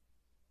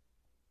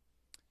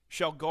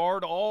 Shall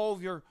guard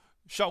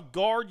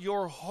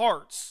your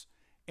hearts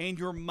and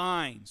your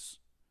minds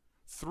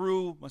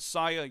through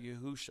Messiah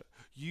Yahusha.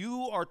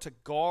 You are to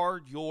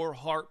guard your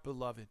heart,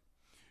 beloved.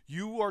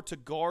 You are to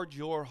guard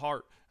your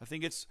heart. I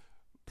think it's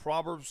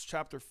Proverbs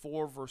chapter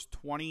 4, verse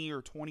 20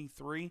 or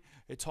 23.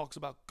 It talks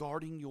about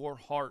guarding your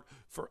heart,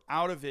 for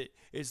out of it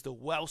is the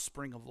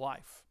wellspring of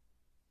life.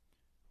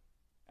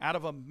 Out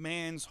of a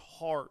man's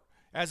heart.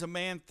 As a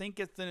man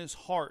thinketh in his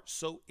heart,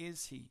 so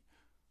is he.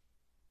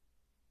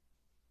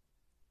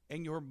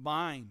 And your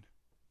mind,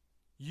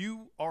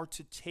 you are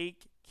to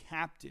take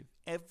captive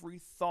every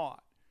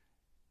thought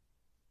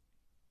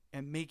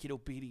and make it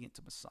obedient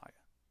to Messiah.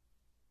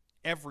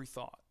 Every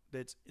thought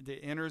that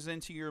enters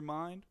into your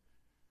mind,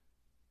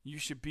 you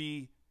should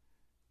be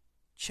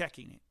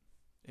checking it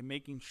and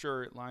making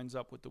sure it lines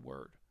up with the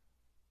word.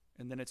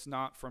 And then it's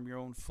not from your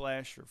own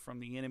flesh or from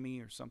the enemy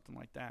or something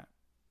like that.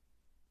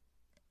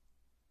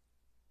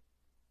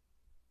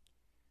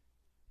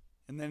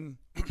 And then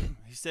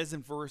he says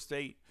in verse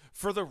 8,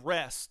 "For the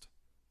rest,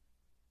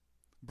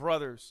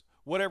 brothers,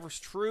 whatever's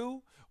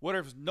true,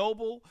 whatever's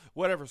noble,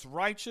 whatever's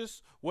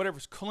righteous,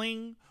 whatever's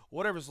clean,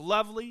 whatever's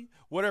lovely,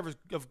 whatever's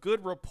of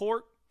good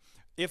report,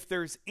 if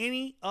there's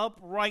any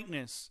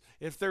uprightness,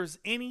 if there's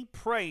any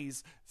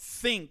praise,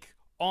 think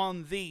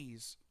on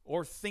these,"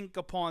 or think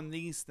upon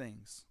these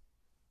things.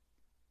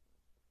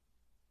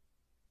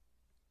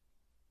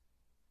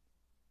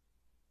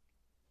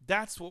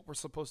 That's what we're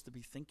supposed to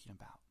be thinking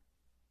about.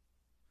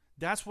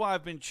 That's why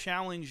I've been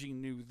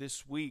challenging you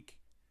this week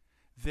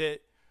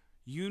that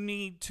you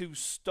need to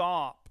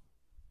stop.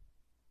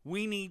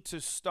 We need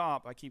to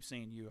stop. I keep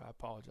saying you. I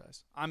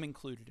apologize. I'm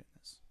included in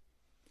this.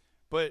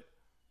 But,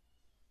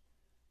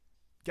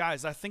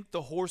 guys, I think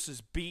the horse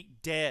is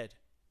beat dead.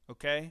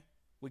 Okay?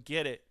 We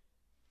get it.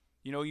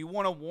 You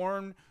want to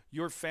warn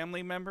your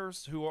family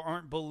members who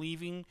aren't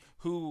believing,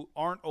 who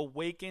aren't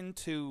awakened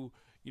to,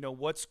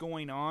 what's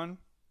going on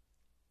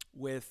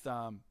with,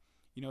 the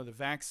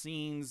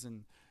vaccines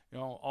and,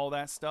 all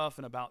that stuff,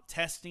 and about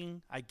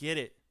testing. I get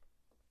it.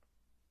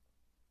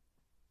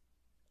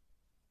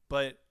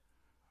 But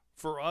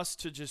for us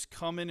to just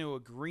come into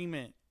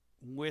agreement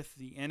with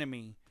the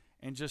enemy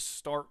and just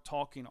start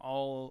talking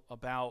all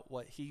about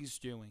what he's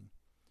doing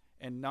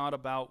and not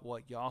about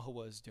what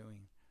Yahweh is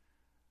doing.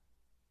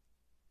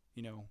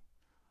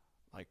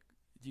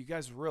 Do you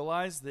guys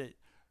realize that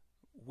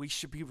we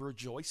should be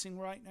rejoicing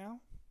right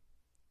now?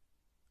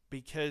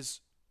 because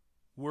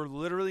we're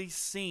literally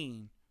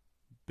seeing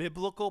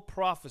biblical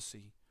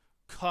prophecy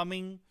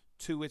coming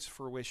to its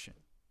fruition.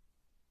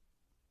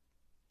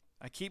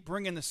 I keep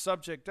bringing the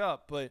subject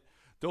up, but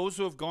those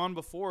who have gone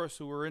before us,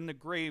 who are in the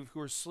grave,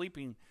 who are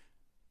sleeping,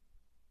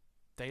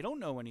 they don't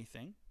know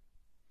anything.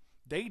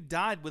 They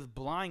died with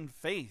blind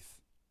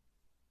faith.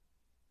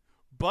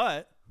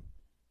 But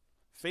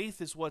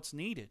faith is what's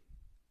needed.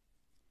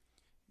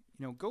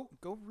 You know,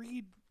 go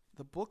read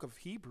the book of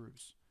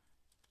Hebrews,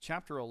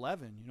 chapter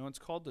 11. You know, it's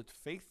called the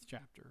faith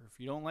chapter. If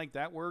you don't like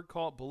that word,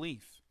 call it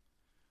belief.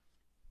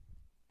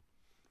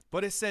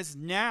 But it says,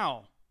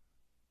 now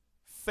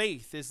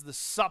faith is the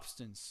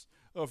substance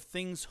of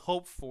things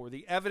hoped for,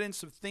 the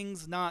evidence of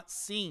things not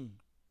seen.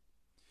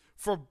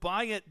 For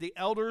by it the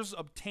elders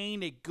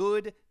obtained a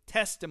good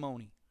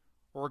testimony,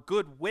 or a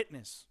good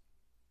witness.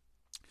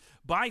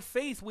 By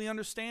faith we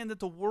understand that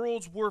the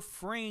worlds were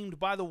framed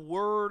by the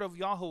word of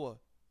Yahweh,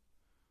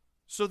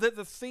 so that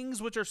the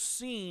things which are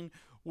seen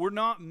were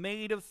not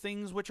made of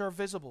things which are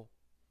visible.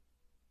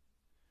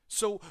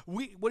 So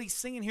what he's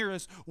saying here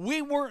is,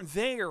 we weren't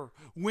there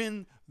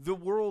when the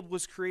world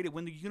was created,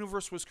 when the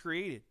universe was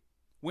created,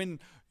 when,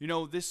 you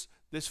know, this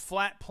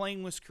flat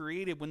plane was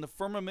created, when the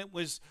firmament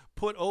was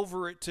put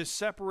over it to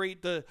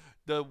separate the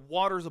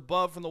waters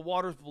above from the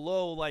waters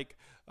below, like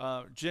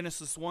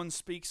Genesis 1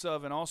 speaks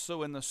of, and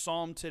also in the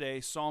Psalm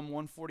today, Psalm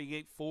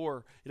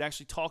 148:4, it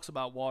actually talks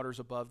about waters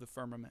above the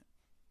firmament,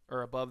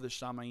 or above the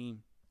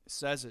Shamayim. It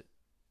says it.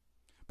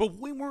 But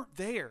we weren't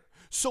there.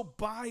 So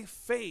by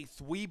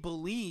faith, we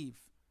believe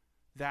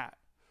that.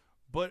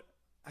 But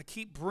I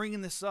keep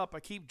bringing this up. I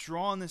keep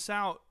drawing this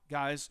out,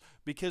 guys,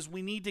 because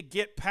we need to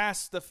get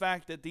past the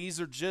fact that these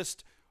are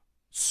just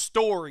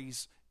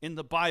stories in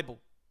the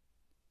Bible.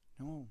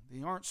 No,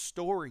 they aren't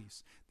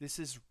stories. This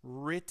is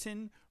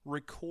written,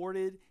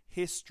 recorded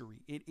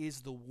history. It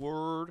is the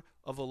word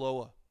of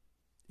Eloah.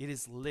 It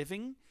is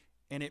living,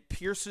 and it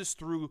pierces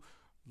through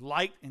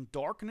light and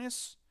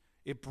darkness.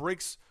 It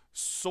breaks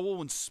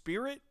soul and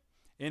spirit,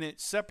 and it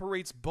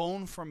separates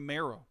bone from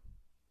marrow.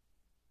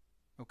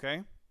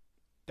 Okay?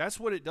 That's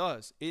what it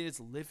does. It is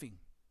living.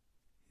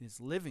 It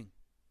is living.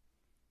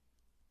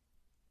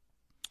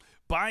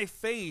 By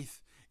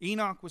faith,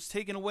 Enoch was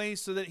taken away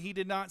so that he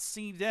did not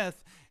see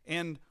death,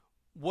 and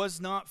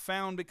was not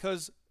found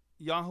because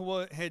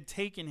Yahweh had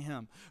taken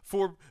him.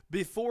 For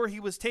before he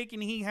was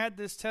taken, he had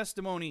this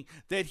testimony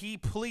that he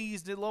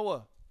pleased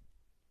Eloah.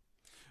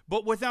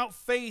 But without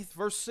faith,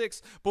 verse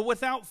 6, but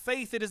without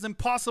faith it is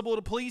impossible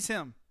to please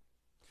him.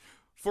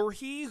 For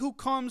he who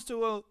comes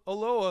to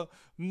Eloah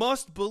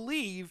must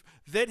believe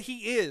that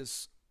he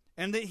is,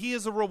 and that he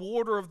is a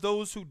rewarder of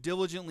those who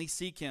diligently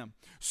seek him.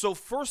 So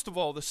first of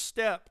all,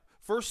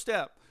 first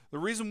step, the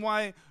reason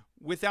why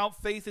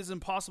without faith is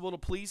impossible to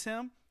please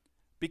him,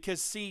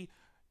 because see,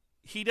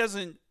 he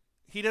doesn't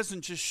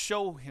just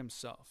show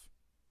himself,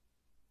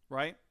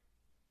 right?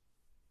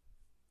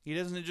 He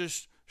doesn't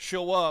just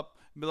show up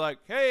and be like,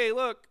 hey,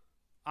 look,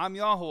 I'm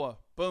Yahweh.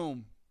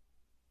 Boom.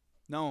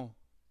 No.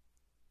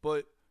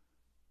 But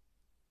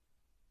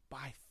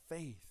by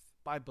faith,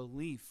 by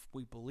belief,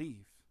 we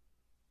believe.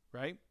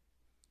 Right?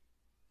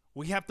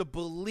 We have to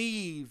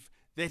believe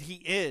that he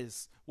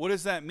is. What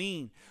does that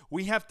mean?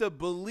 We have to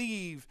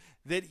believe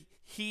that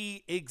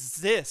he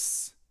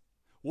exists.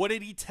 What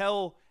did he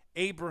tell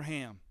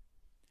Abraham?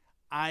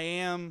 I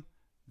am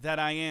that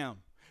I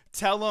am.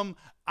 Tell him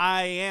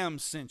I am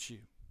sent you.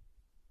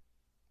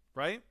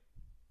 Right?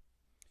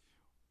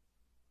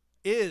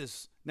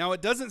 Is. Now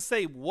it doesn't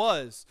say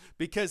was,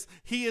 because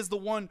he is the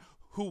one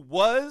who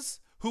was,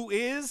 who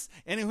is,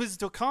 and who is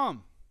to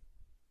come.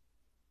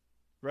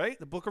 Right?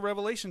 The book of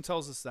Revelation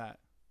tells us that.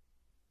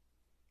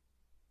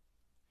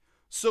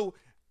 So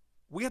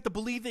we have to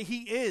believe that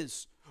he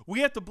is. We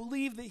have to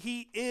believe that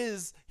he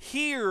is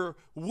here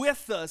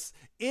with us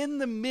in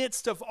the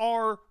midst of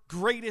our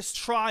greatest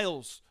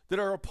trials that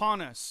are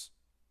upon us.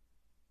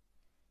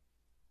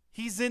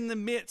 He's in the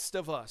midst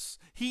of us.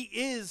 He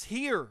is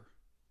here.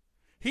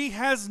 He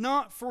has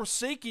not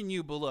forsaken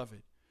you,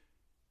 beloved.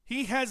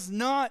 He has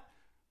not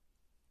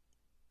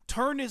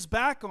turned his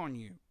back on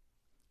you.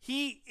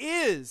 He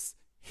is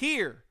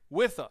here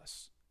with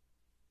us.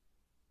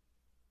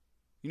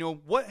 You know,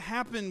 what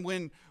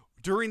happened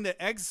during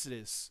the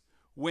Exodus,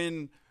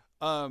 when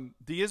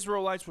the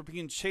Israelites were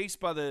being chased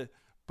by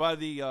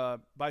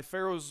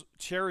Pharaoh's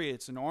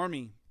chariots and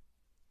army,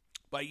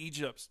 by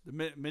Egypt, the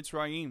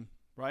Mitzrayim,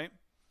 right?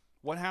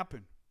 What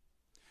happened?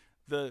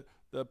 The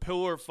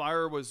pillar of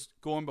fire was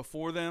going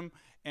before them,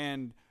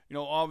 and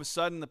all of a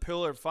sudden the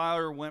pillar of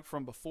fire went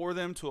from before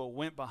them to it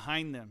went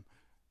behind them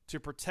to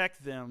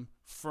protect them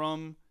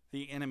from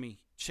the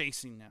enemy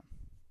chasing them.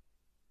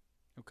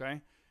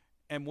 Okay?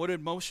 And what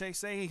did Moshe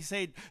say? He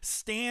said,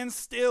 stand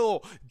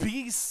still,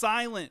 be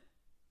silent,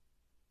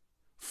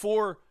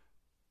 for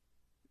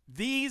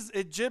these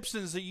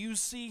Egyptians that you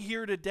see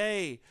here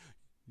today,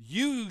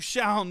 you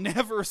shall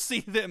never see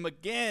them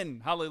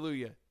again.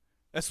 Hallelujah.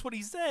 That's what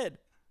he said.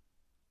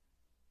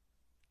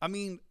 I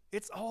mean,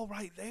 it's all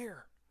right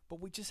there, but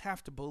we just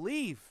have to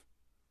believe.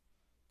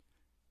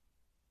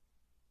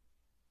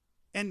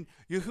 And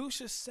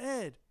Yahushua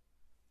said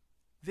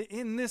that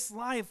in this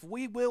life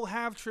we will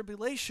have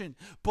tribulation,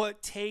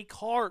 but take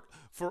heart,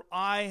 for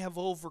I have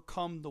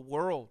overcome the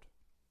world.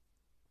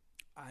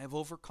 I have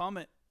overcome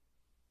it.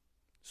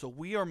 So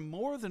we are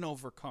more than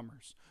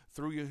overcomers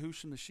through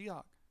Yahushua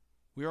Mashiach.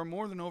 We are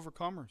more than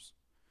overcomers.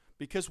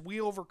 Because we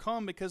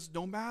overcome, because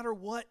no matter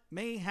what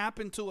may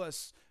happen to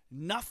us,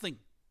 nothing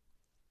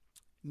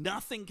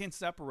can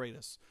separate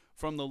us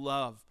from the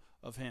love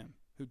of Him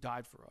who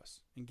died for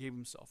us and gave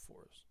Himself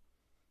for us.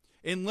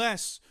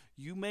 Unless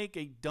you make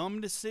a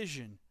dumb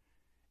decision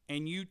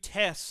and you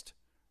test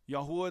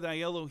Yahuwah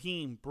thy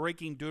Elohim,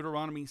 breaking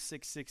Deuteronomy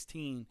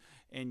 6:16,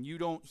 and you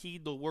don't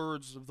heed the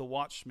words of the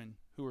watchmen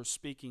who are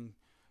speaking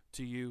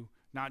to you,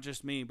 not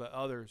just me, but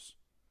others,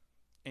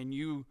 and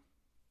you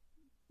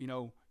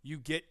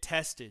get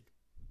tested,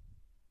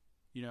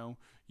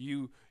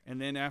 and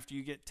then after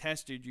you get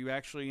tested, you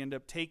actually end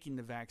up taking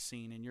the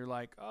vaccine, and you're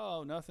like,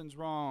 oh, nothing's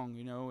wrong,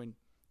 and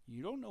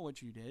you don't know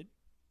what you did.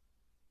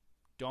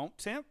 Don't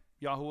tempt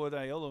Yahuwah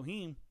thy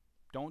Elohim.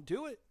 Don't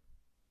do it.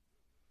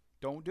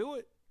 Don't do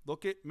it.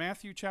 Look at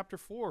Matthew chapter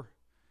 4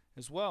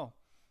 as well.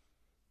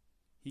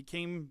 He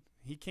came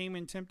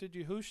and tempted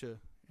Yahushua,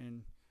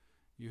 and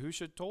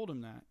Yahushua told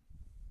him that.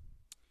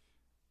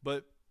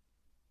 But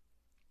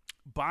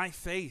by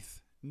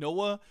faith,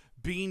 Noah,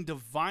 being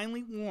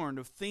divinely warned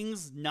of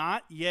things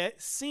not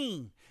yet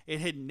seen, it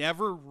had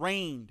never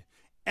rained,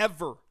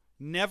 ever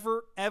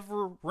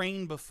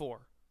rained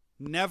before.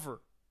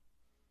 Never.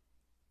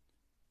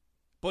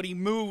 But he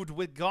moved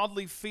with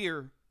godly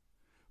fear,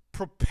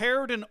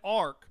 prepared an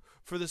ark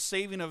for the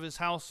saving of his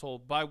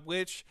household, by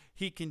which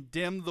he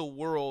condemned the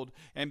world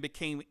and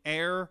became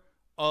heir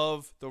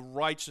of the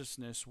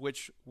righteousness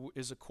which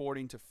is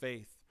according to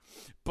faith.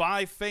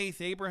 By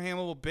faith, Abraham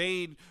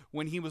obeyed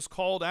when he was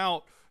called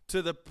out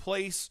to the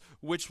place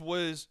which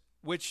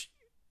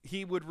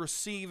he would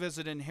receive as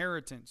an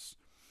inheritance.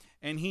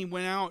 And he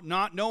went out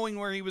not knowing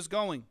where he was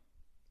going.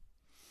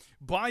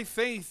 By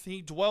faith,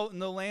 he dwelt in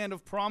the land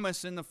of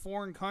promise in the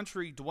foreign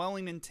country,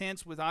 dwelling in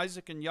tents with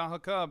Isaac and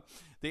Jacob,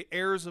 the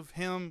heirs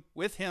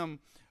with him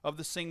of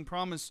the same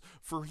promise.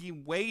 For he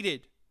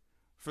waited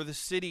for the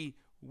city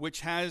which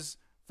has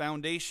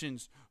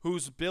foundations,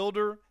 whose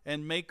builder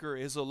and maker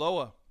is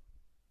Eloah.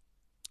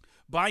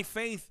 By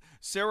faith,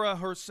 Sarah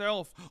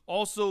herself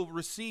also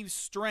received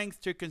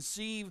strength to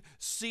conceive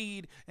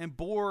seed and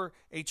bore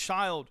a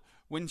child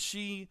when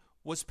she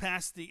was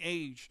past the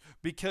age,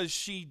 because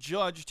she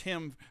judged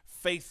him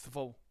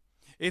faithful.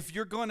 If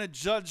you're going to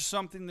judge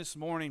something this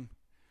morning,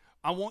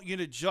 I want you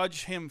to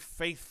judge him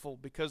faithful,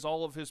 because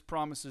all of his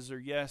promises are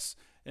yes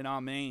and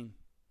amen.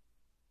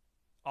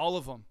 All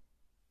of them.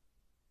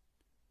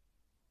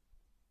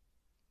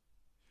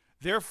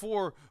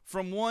 Therefore,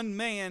 from one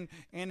man,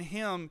 and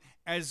him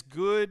as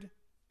good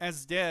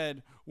as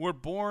dead, were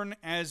born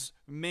as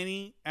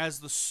many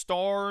as the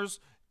stars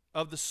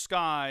of the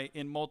sky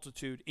in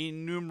multitude,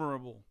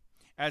 innumerable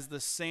as the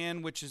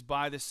sand which is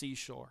by the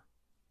seashore.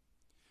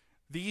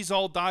 These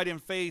all died in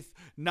faith,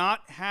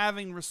 not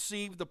having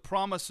received the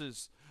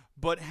promises,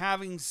 but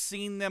having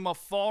seen them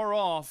afar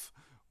off,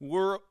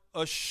 were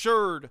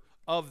assured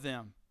of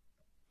them,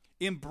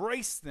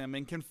 embraced them,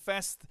 and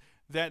confessed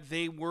that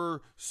they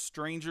were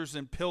strangers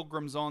and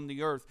pilgrims on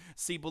the earth.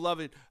 See,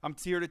 beloved, I'm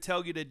here to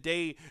tell you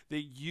today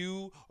that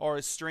you are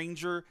a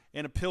stranger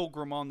and a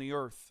pilgrim on the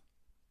earth,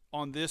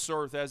 on this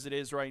earth as it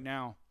is right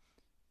now.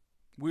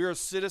 We are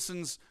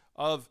citizens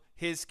of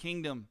his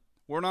kingdom.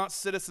 We're not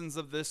citizens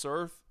of this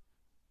earth.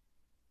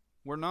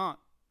 We're not.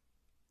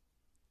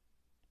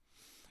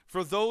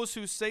 For those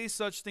who say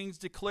such things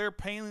declare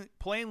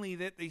plainly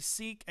that they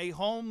seek a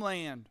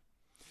homeland.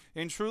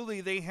 And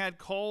truly they had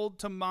called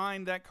to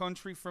mind that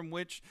country from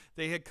which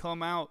they had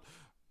come out.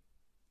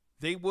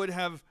 They would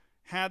have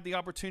had the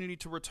opportunity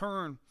to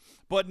return.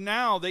 But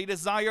now they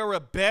desire a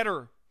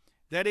better,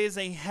 that is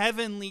a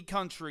heavenly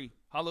country.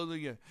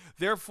 Hallelujah.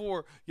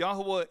 Therefore,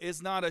 Yahuwah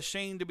is not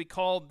ashamed to be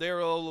called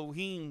their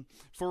Elohim,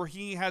 for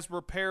he has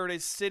prepared a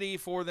city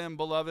for them,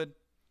 beloved.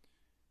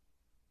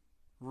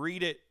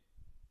 Read it.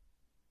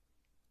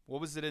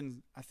 What was it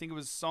in? I think it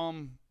was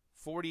Psalm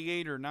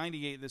 48 or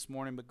 98 this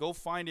morning, but go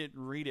find it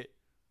and read it.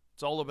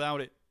 It's all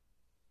about it.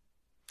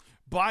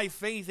 By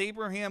faith,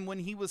 Abraham, when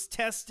he was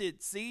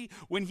tested,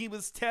 when he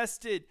was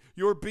tested,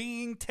 you're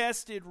being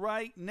tested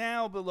right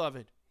now,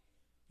 beloved.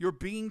 You're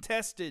being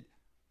tested.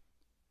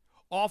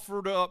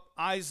 Offered up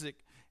Isaac,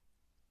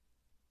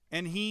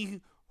 and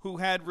he who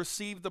had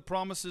received the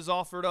promises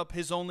offered up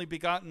his only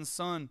begotten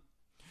son,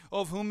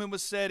 of whom it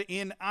was said,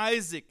 in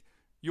Isaac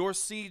your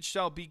seed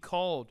shall be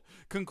called,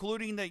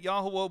 concluding that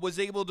Yahuwah was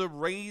able to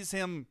raise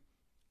him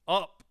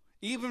up,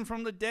 even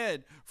from the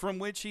dead, from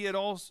which he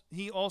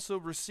also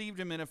received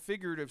him in a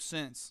figurative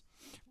sense.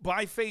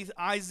 By faith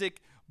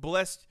Isaac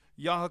blessed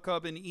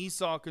Jacob and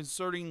Esau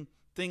concerning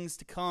things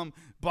to come.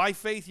 By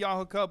faith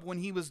Jacob, when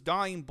he was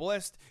dying,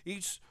 blessed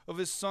each of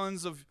his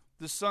sons of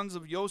the sons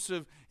of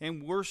Joseph,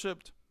 and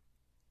worshipped,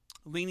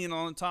 leaning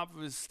on the top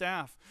of his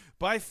staff.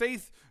 By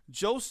faith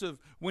Joseph,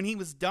 when he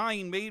was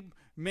dying, made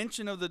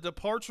mention of the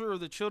departure of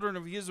the children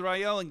of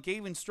Israel and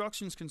gave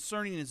instructions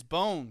concerning his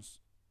bones.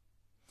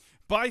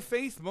 By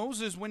faith,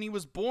 Moses, when he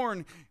was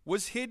born,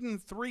 was hidden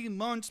 3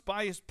 months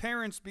by his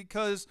parents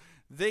because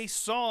they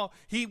saw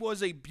he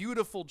was a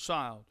beautiful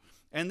child,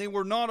 and they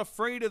were not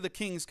afraid of the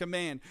king's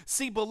command.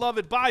 See,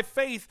 beloved, by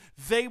faith,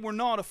 they were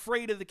not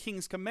afraid of the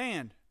king's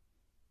command.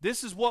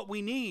 This is what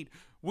we need.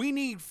 We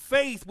need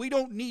faith. We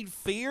don't need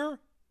fear.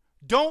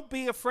 Don't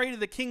be afraid of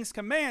the king's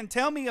command.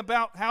 Tell me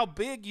about how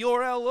big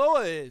your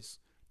Eloah is.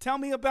 Tell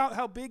me about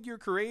how big your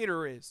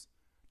creator is.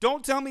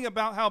 Don't tell me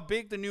about how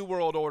big the New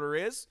World Order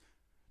is.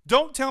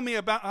 Don't tell me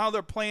about how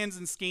their plans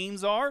and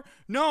schemes are.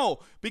 No,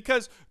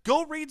 because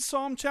go read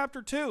Psalm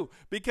chapter 2.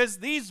 Because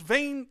these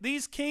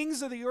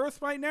kings of the earth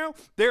right now,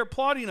 they're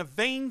plotting a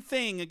vain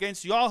thing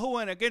against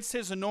Yahweh and against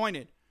his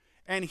anointed.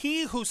 And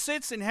he who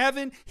sits in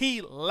heaven,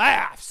 he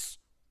laughs.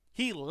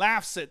 He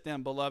laughs at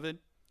them, beloved.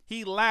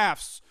 He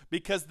laughs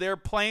because their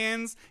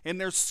plans and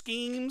their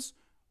schemes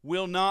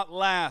will not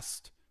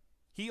last.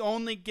 He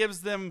only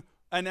gives them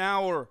an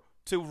hour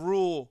to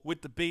rule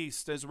with the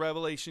beast, as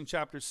Revelation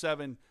chapter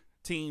 17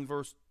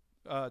 verse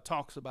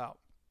talks about.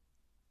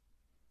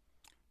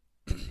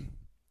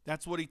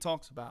 That's what he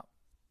talks about.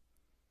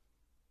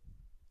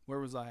 Where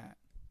was I at?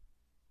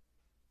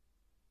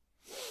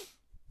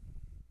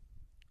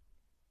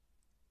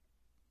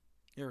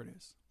 Here it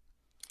is.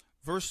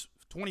 Verse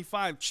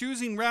 25,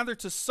 choosing rather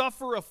to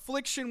suffer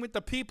affliction with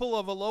the people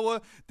of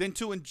Eloah than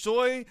to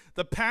enjoy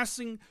the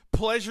passing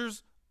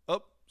pleasures.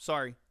 Oh,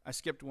 sorry, I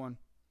skipped one.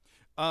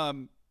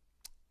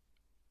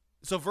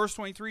 So verse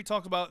 23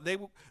 talks about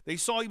they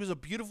saw he was a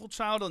beautiful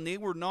child and they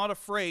were not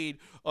afraid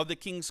of the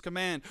king's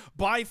command.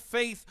 By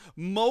faith,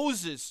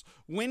 Moses,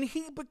 when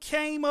he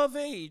became of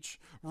age,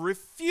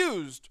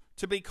 refused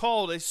to be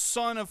called a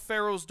son of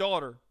Pharaoh's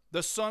daughter,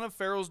 the son of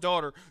Pharaoh's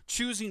daughter,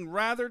 choosing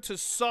rather to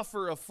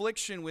suffer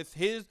affliction with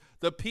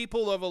the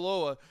people of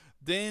Eloah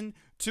than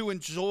to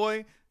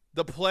enjoy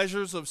the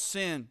pleasures of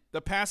sin,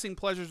 the passing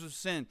pleasures of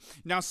sin.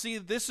 Now see,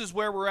 this is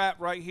where we're at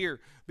right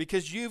here,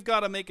 because you've got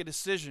to make a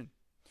decision.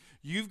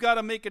 You've got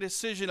to make a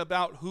decision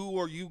about who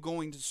are you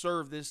going to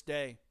serve this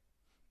day.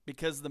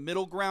 Because the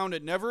middle ground,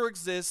 it never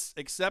exists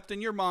except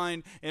in your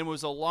mind and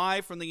was a lie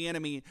from the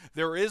enemy.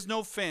 There is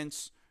no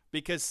fence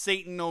because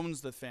Satan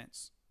owns the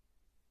fence.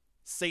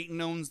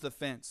 Satan owns the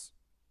fence.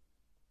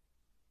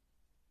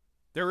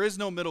 There is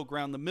no middle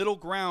ground. The middle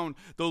ground,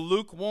 the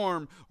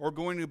lukewarm, are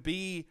going to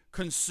be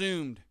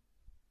consumed.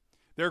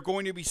 They're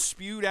going to be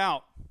spewed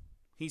out.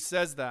 He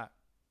says that.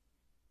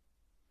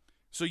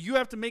 So you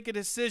have to make a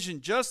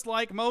decision just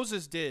like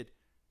Moses did.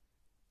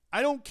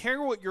 I don't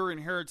care what your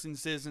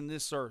inheritance is in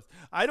this earth.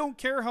 I don't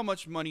care how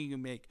much money you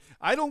make.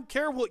 I don't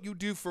care what you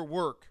do for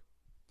work.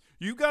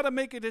 You got to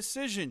make a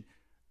decision.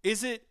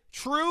 Is it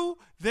true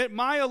that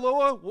my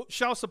Eloah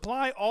shall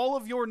supply all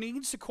of your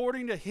needs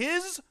according to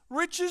his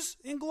riches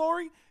in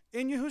glory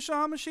in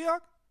Yahushua HaMashiach?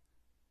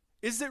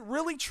 Is it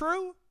really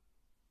true?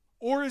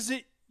 Or is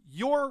it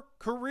your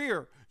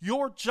career,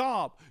 your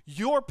job,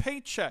 your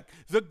paycheck,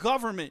 the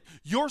government,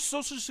 your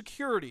Social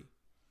Security,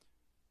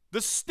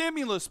 the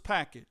stimulus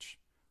package,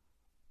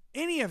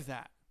 any of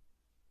that?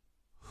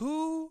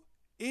 Who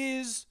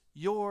is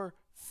your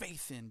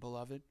faith in,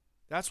 beloved?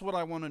 That's what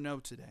I want to know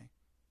today.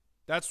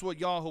 That's what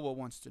Yahuwah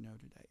wants to know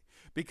today.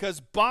 Because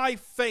by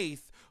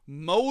faith,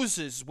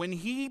 Moses, when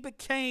he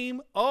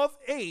became of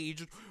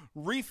age,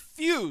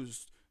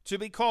 refused to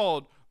be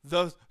called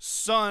the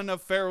son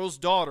of Pharaoh's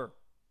daughter,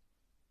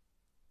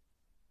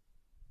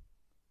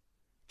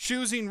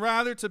 choosing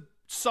rather to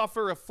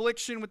suffer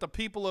affliction with the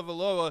people of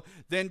Eloah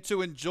than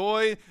to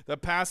enjoy the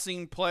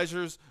passing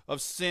pleasures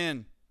of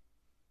sin.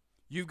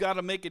 You've got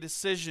to make a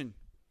decision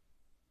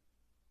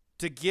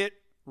to get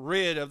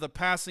rid of the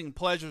passing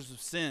pleasures of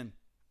sin.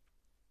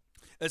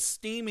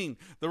 Esteeming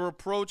the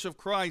reproach of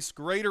Christ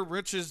greater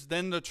riches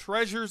than the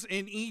treasures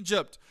in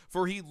Egypt,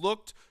 for he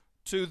looked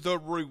to the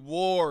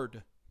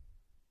reward.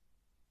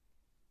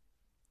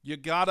 You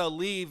got to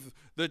leave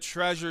the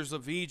treasures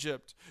of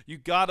Egypt. You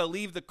got to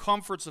leave the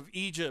comforts of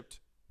Egypt.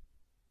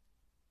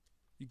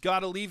 You got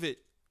to leave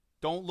it.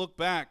 Don't look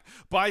back.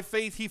 By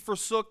faith he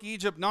forsook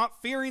Egypt,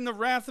 not fearing the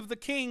wrath of the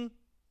king.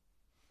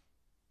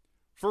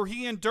 For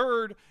he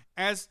endured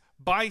as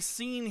by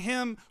seeing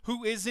him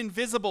who is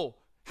invisible.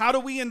 How do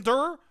we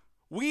endure?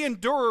 We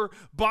endure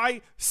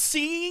by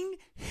seeing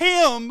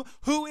him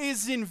who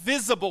is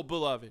invisible,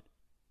 beloved.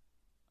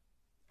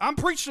 I'm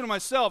preaching to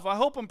myself. I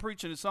hope I'm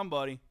preaching to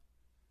somebody.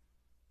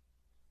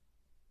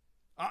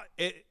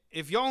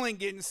 If y'all ain't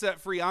getting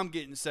set free, I'm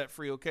getting set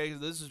free, okay?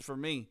 This is for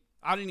me.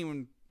 I didn't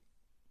even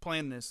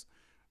plan this.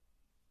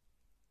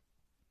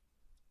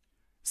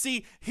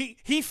 See,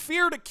 he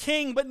feared a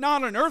king, but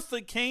not an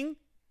earthly king.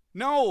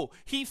 No,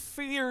 he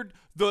feared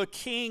the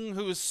king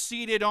who is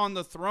seated on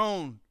the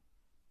throne.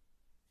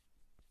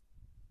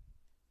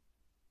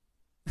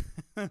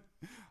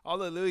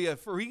 Hallelujah.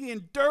 For he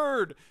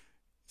endured.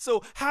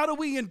 So how do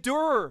we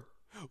endure?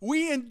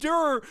 We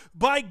endure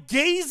by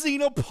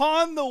gazing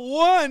upon the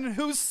one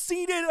who's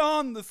seated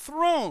on the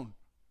throne.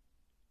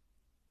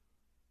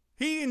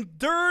 He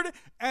endured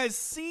as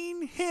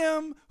seeing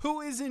him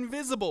who is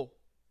invisible.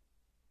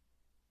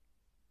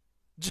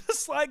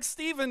 Just like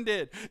Stephen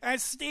did.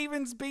 As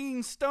Stephen's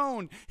being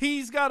stoned,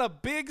 he's got a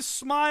big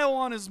smile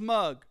on his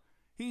mug.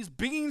 He's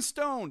being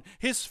stoned.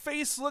 His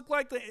face looked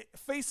like the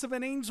face of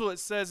an angel, it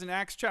says in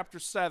Acts chapter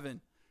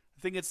 7. I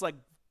think it's like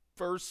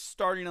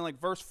starting in like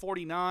verse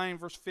 49,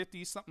 verse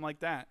 50, something like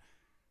that.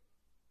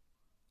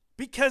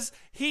 Because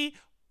he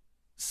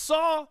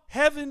saw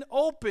heaven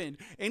open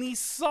and he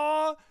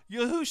saw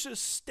Yahushua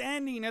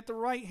standing at the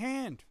right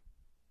hand.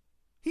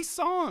 He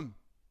saw him.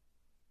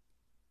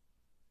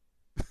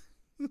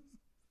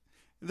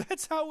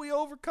 That's how we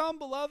overcome,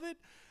 beloved.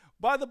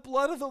 By the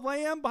blood of the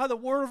Lamb, by the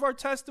word of our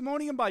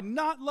testimony, and by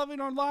not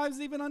loving our lives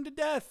even unto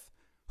death.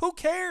 Who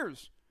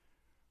cares?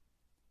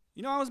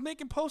 You know, I was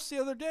making posts the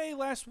other day,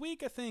 last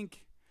week, I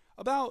think,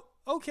 about,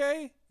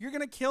 okay, you're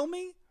going to kill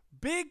me?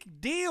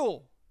 Big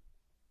deal.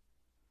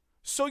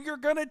 So you're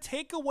going to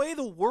take away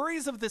the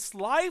worries of this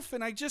life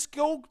and I just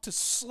go to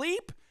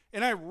sleep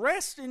and I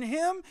rest in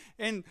him,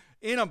 and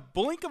in a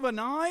blink of an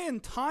eye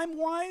and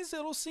time-wise,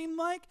 it'll seem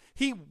like,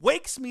 he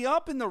wakes me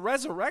up in the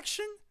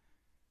resurrection?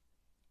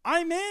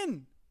 I'm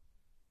in.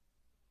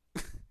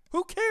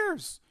 Who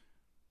cares?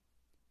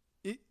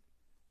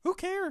 Who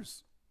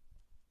cares?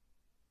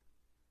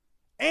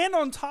 And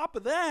on top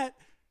of that,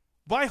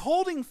 by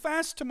holding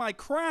fast to my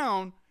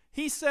crown,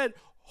 he said,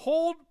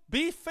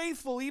 be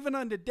faithful even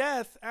unto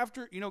death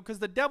after, because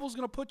the devil's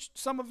going to put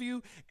some of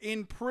you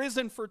in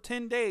prison for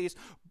 10 days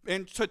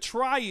and to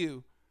try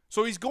you.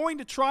 So he's going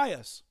to try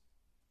us.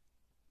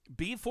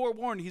 Be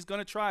forewarned, he's going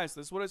to try us.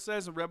 That's what it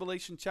says in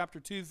Revelation chapter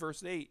 2,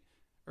 verse 8.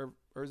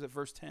 Or is it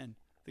verse 10?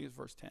 I think it's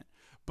verse 10.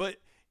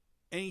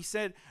 And he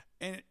said,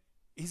 and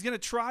he's going to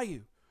try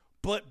you.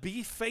 But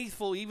be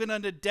faithful even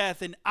unto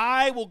death, and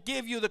I will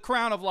give you the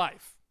crown of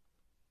life.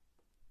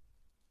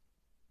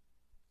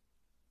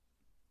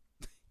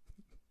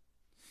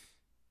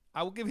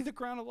 I will give you the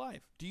crown of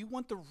life. Do you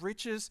want the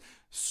riches?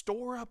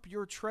 Store up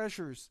your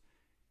treasures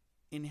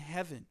in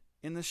heaven,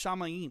 in the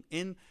Shamayim,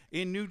 in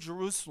New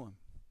Jerusalem.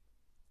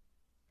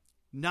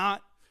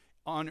 Not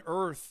on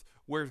earth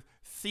where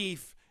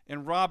thief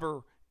and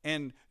robber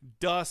and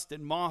dust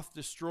and moth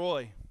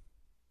destroy.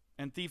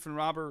 And thief and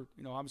robber,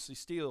 obviously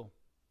steal.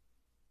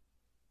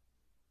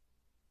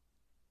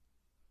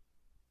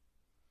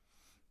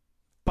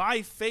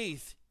 By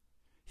faith,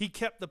 he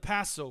kept the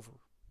Passover,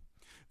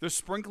 the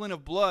sprinkling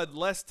of blood,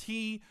 lest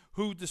he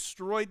who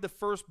destroyed the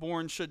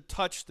firstborn should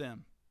touch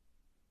them.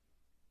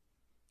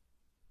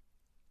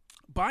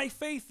 By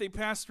faith they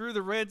passed through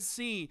the Red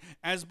Sea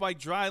as by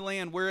dry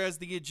land, whereas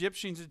the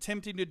Egyptians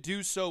attempting to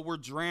do so were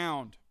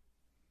drowned.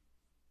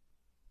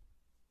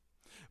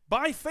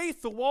 By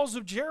faith the walls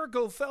of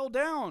Jericho fell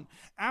down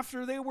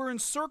after they were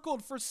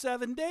encircled for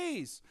 7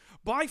 days.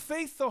 By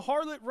faith the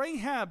harlot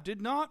Rahab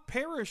did not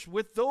perish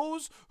with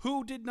those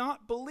who did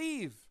not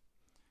believe.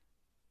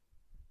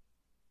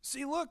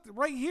 See, look,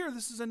 right here,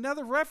 this is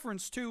another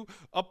reference to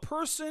a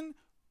person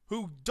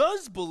who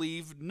does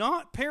believe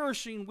not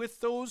perishing with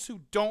those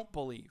who don't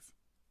believe.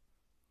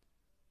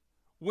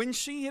 When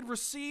she had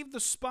received the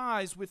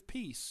spies with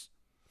peace.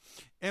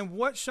 And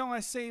what shall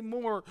I say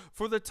more?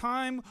 For the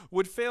time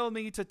would fail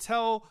me to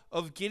tell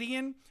of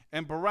Gideon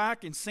and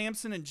Barak and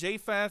Samson and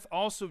Japheth,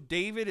 also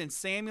David and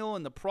Samuel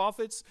and the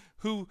prophets,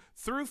 who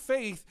through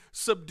faith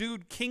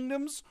subdued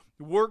kingdoms,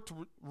 worked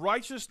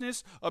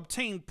righteousness,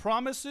 obtained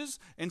promises,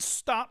 and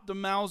stopped the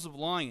mouths of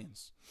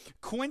lions,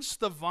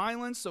 quenched the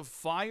violence of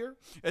fire,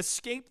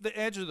 escaped the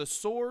edge of the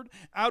sword,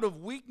 out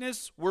of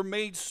weakness were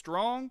made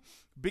strong,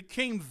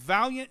 became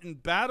valiant in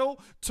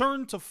battle,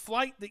 turned to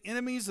flight the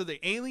enemies of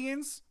the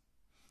aliens.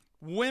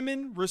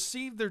 Women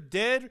received their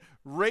dead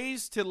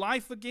raised to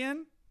life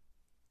again.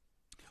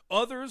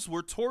 Others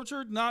were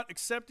tortured, not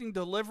accepting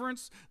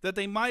deliverance, that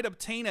they might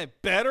obtain a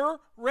better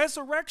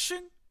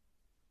resurrection.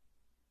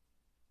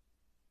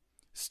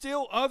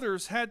 Still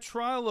others had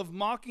trial of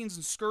mockings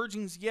and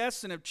scourgings,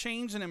 yes, and of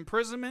chains and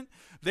imprisonment.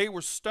 They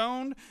were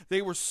stoned,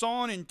 they were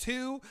sawn in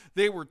two,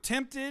 they were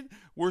tempted,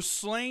 were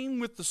slain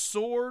with the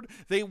sword.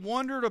 They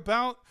wandered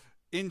about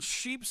in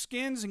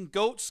sheepskins and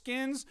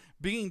goatskins,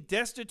 being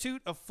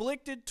destitute,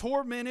 afflicted,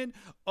 tormented,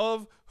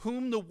 of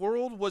whom the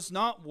world was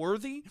not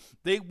worthy.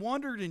 They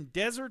wandered in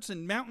deserts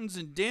and mountains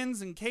and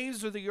dens and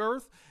caves of the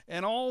earth,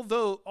 and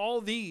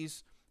all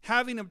these,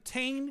 having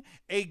obtained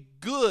a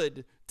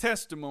good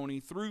testimony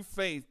through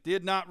faith,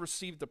 did not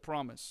receive the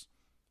promise.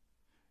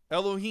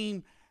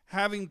 Elohim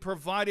having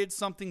provided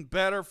something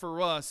better for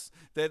us,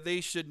 that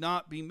they should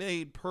not be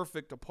made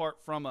perfect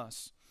apart from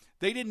us.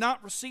 They did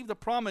not receive the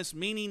promise,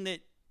 meaning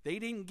that they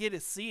didn't get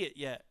to see it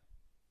yet.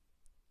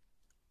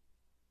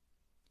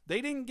 They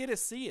didn't get to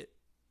see it.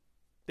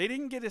 They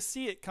didn't get to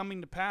see it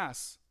coming to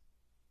pass.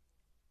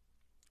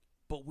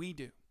 But we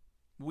do.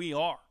 We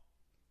are.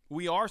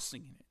 We are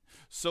seeing it.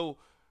 So,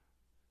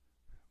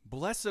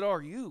 blessed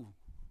are you,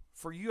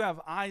 for you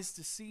have eyes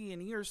to see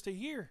and ears to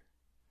hear.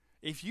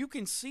 If you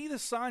can see the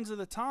signs of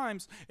the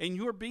times and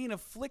you're being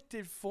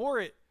afflicted for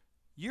it,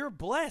 you're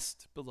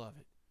blessed,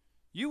 beloved.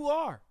 You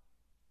are.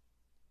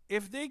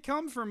 if they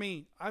come for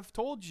me, I've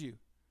told you,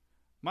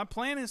 my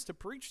plan is to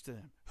preach to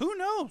them. Who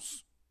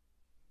knows?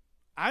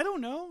 I don't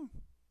know.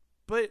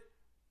 But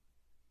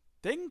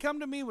they can come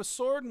to me with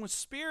sword and with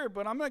spear,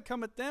 but I'm going to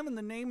come at them in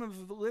the name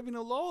of the living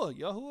Eloah,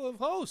 Yahuwah of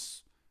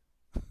hosts.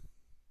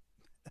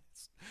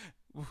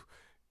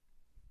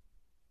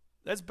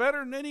 That's better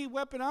than any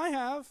weapon I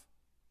have.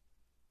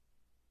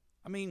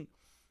 I mean,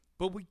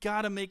 but we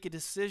got to make a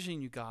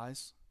decision, you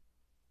guys.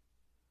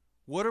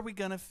 What are we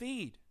going to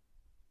feed?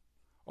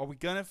 Are we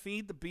going to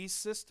feed the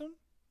beast system?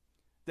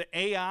 The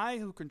AI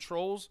who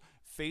controls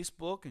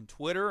Facebook and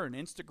Twitter and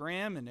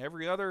Instagram and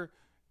every other,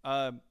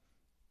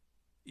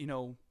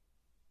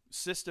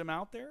 system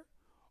out there?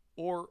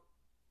 Or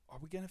are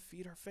we going to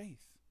feed our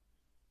faith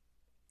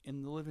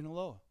in the living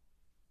Eloah?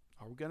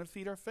 Are we going to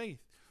feed our faith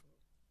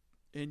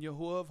in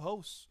Yahuwah of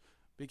hosts?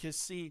 Because,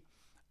 see,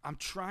 I'm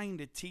trying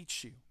to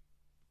teach you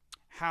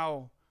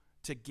how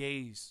to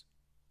gaze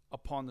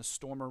upon the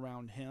storm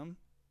around him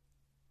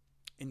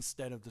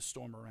instead of the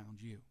storm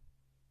around you.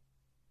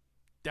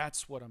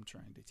 That's what I'm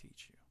trying to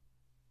teach you.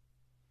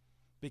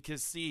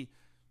 Because, see,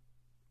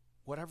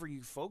 whatever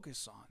you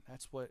focus on,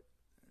 that's what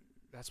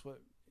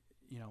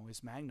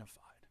is magnified.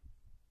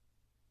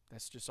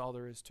 That's just all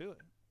there is to it.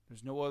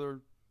 There's no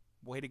other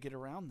way to get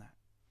around that.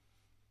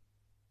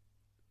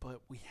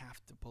 But we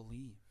have to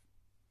believe.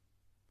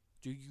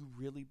 Do you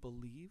really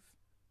believe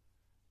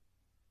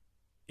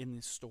in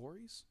these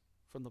stories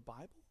from the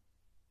Bible?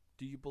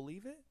 Do you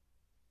believe it?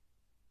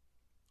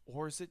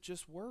 Or is it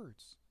just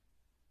words?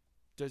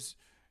 Is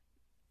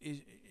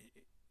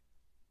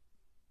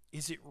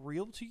it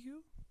real to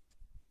you?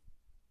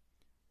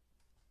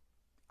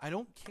 I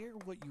don't care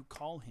what you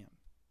call him.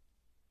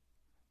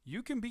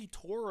 You can be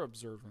Torah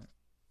observant,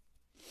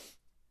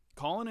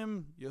 calling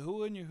him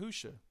Yahuwah and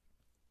Yahusha.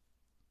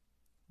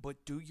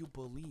 But do you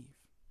believe?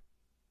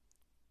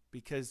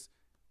 Because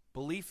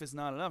belief is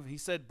not enough. He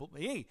said,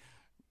 hey,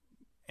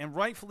 and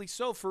rightfully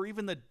so, for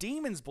even the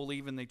demons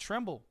believe and they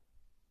tremble.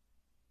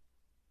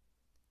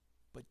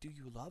 But do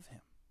you love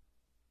him?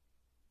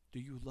 Do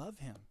you love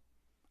him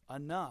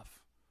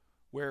enough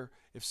where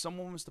if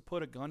someone was to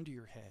put a gun to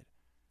your head,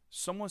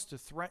 someone was to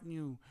threaten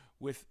you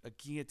with a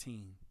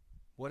guillotine,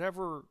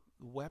 whatever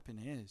the weapon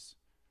is,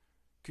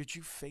 could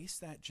you face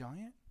that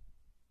giant?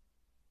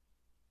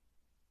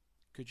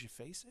 Could you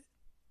face it?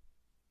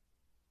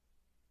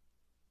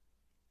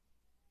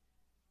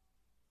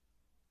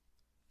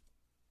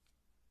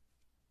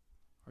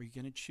 Are you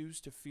going to choose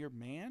to fear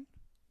man?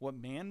 What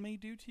man may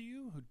do to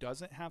you who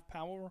doesn't have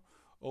power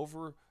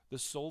over the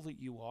soul that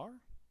you are?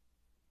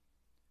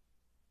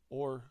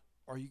 Or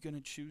are you going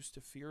to choose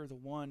to fear the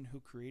one who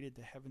created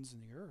the heavens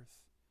and the earth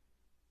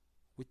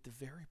with the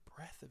very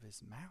breath of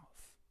his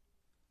mouth?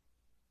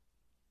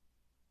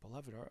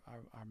 Beloved,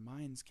 our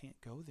minds can't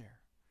go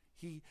there.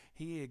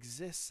 He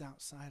exists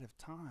outside of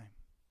time.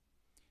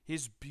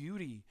 His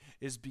beauty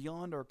is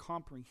beyond our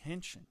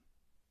comprehension.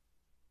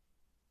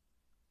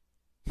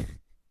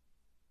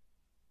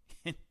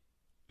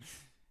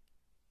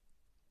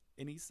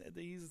 And he said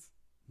that he's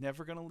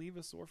never going to leave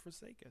us or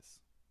forsake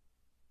us.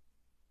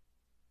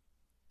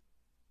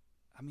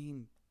 I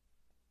mean,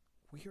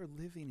 we are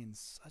living in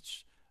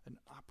such an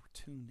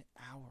opportune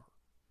hour.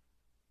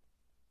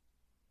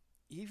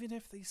 Even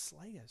if they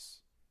slay us,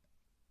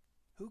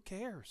 who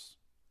cares?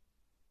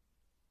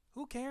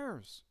 Who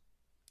cares?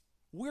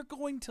 We're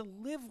going to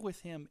live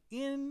with him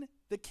in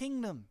the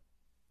kingdom.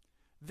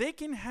 They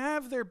can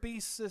have their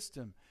beast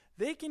system.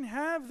 They can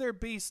have their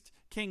beast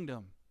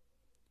kingdom.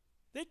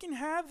 They can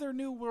have their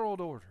new world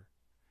order.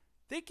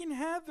 They can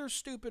have their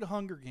stupid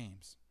Hunger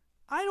Games.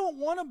 I don't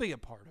want to be a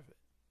part of it.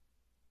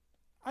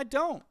 I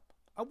don't.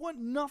 I want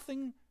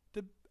nothing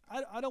to...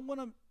 I don't want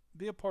to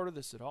be a part of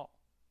this at all.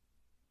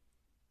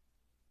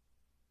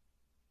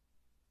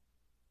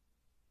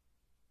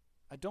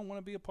 I don't want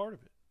to be a part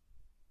of it.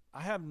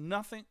 I have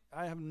nothing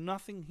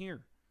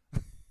here.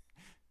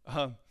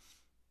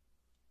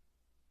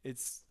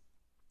 It's,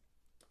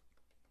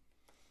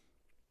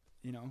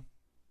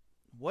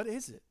 what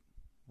is it?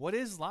 What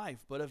is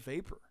life but a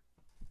vapor?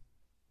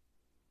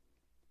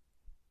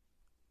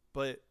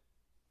 But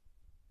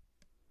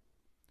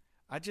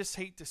I just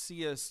hate to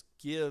see us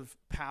give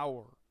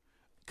power,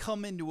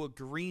 come into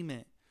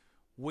agreement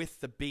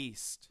with the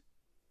beast,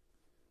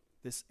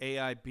 this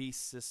AI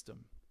beast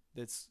system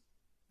that's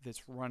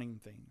running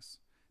things,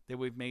 that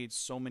we've made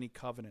so many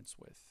covenants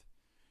with.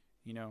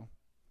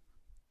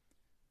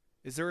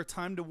 Is there a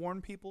time to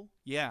warn people?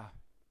 Yeah,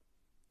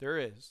 there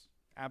is.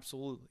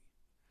 Absolutely.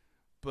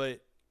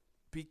 But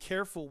be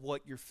careful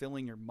what you're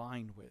filling your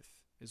mind with,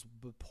 is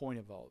the point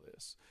of all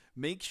this.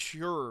 Make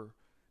sure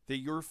that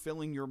you're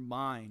filling your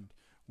mind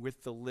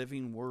with the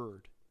living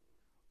word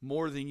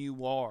more than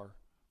you are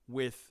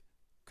with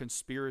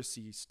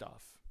conspiracy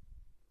stuff.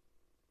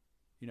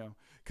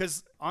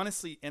 Because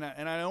honestly, and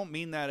I don't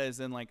mean that as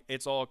in like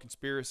it's all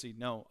conspiracy.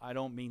 No, I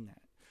don't mean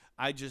that.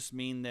 I just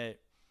mean that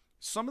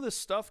some of this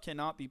stuff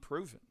cannot be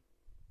proven.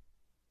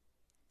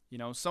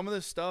 Some of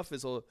this stuff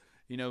is some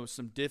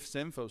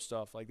disinfo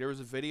stuff. Like there was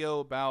a video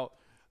about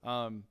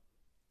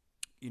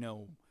you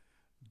know,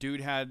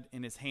 dude had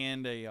in his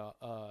hand a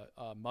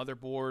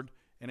motherboard,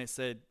 and it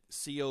said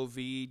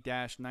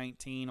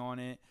COV-19 on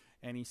it,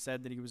 and he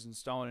said that he was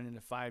installing it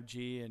into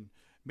 5G and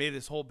made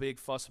this whole big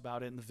fuss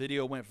about it, and the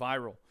video went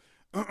viral.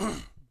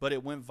 But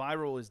it went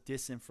viral as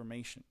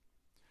disinformation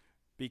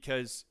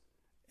because,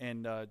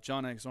 and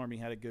John X Army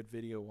had a good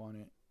video on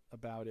it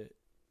about it.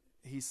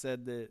 He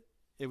said that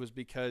it was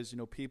because, you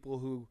know, people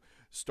who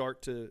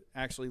start to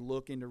actually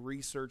look into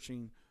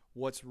researching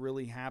what's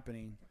really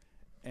happening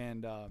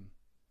and,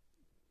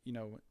 you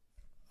know,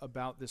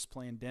 about this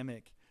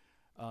pandemic,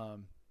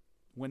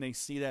 when they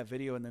see that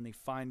video and then they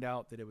find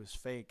out that it was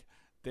fake,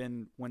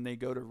 then when they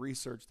go to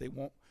research, they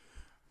won't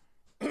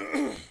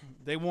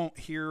they won't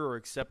hear or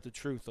accept the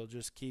truth. They'll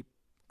just keep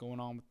going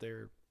on with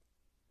their,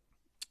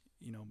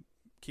 you know,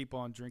 keep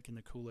on drinking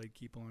the Kool-Aid,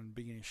 keep on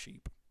being a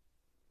sheep.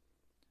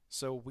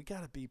 So we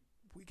gotta be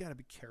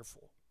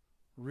careful,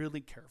 really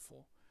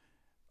careful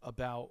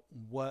about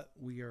what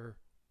we are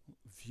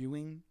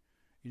viewing.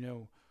 You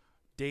know,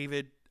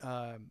 David,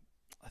 I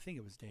think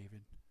it was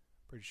David,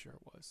 pretty sure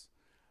it was,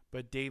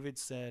 but David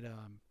said,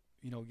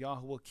 you know,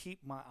 Yahweh will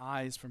keep my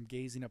eyes from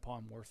gazing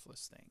upon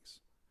worthless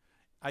things.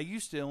 I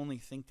used to only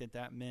think that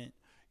that meant,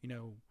 you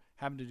know,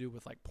 having to do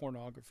with like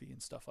pornography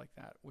and stuff like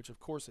that, which of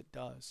course it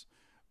does,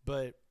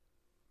 but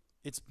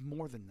it's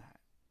more than that.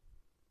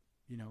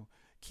 You know,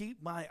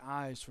 keep my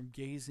eyes from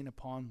gazing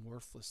upon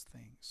worthless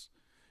things.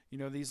 You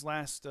know, these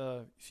last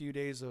few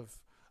days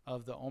of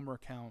the Omer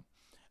count,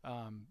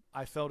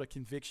 I felt a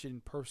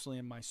conviction personally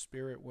in my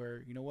spirit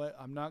where, you know what,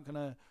 I'm not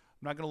gonna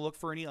look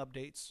for any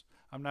updates.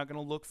 I'm not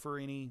gonna look for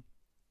any,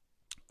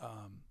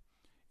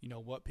 you know,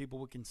 what people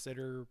would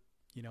consider,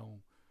 you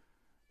know,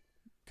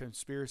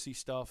 conspiracy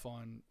stuff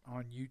on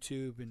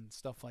YouTube and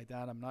stuff like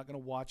that. I'm not going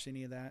to watch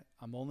any of that.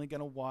 I'm only going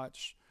to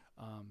watch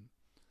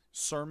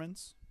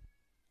sermons.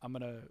 I'm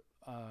going to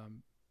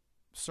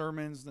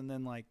sermons, and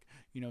then, like,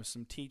 you know,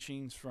 some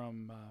teachings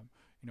from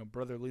you know,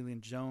 Brother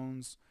Leland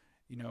Jones,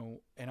 you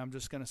know, and I'm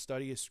just going to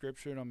study his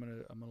scripture, and I'm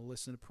going to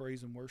listen to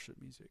praise and worship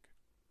music,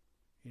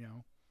 you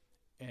know,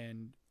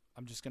 and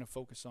I'm just going to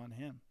focus on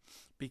him.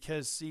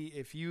 Because see,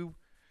 if you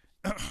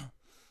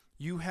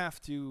you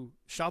have to,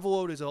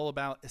 Shavuot is all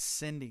about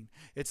ascending.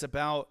 It's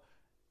about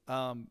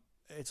a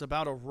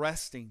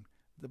wrestling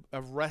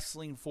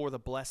for the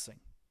blessing.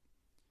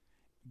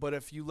 But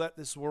if you let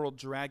this world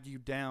drag you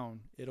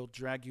down, it'll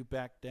drag you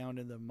back down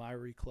into the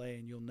miry clay,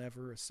 and you'll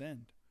never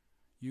ascend.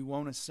 You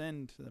won't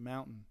ascend to the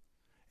mountain,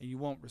 and you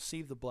won't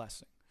receive the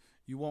blessing.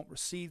 You won't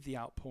receive the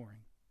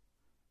outpouring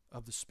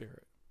of the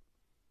Spirit.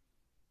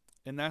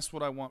 And that's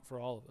what I want for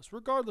all of us,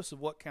 regardless of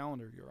what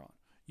calendar you're on.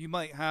 You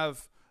might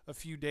have a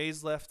few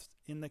days left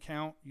in the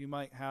count. You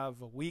might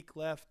have a week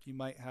left. You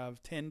might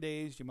have 10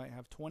 days. You might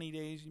have 20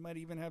 days. You might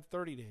even have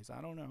 30 days.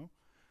 I don't know.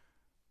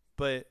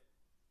 But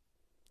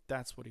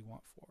that's what he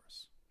wants for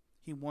us.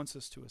 He wants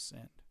us to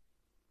ascend.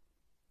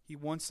 He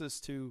wants us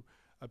to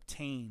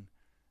obtain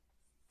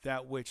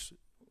that which,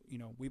 you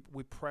know,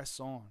 we press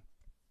on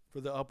for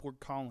the upward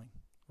calling,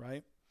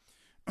 right?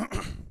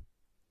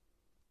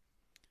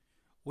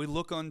 We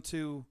look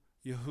unto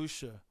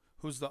Yahusha,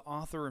 who's the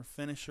author and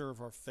finisher of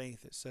our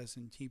faith, it says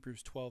in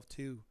Hebrews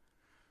 12:2,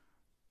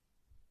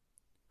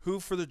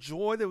 who for the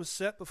joy that was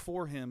set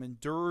before him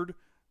endured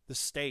the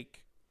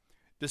stake,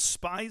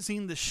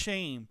 despising the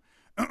shame,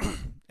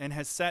 and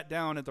has sat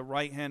down at the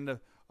right hand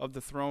of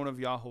the throne of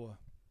Yahweh.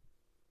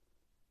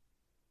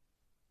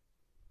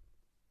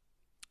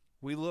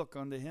 We look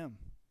unto him.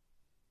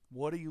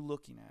 What are you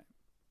looking at?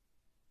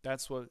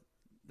 That's what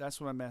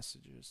my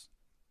message is.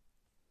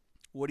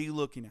 What are you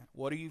looking at?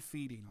 What are you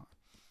feeding on?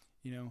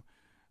 You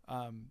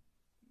know,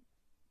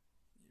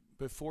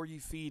 before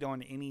you feed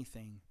on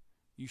anything,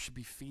 you should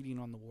be feeding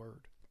on the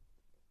Word.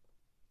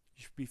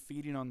 You should be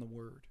feeding on the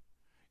Word.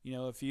 You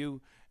know, if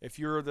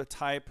you're the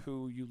type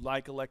who you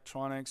like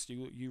electronics,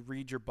 you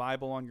read your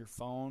Bible on your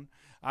phone,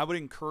 I would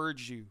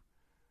encourage you,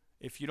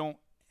 if you don't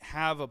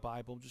have a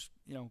Bible, just,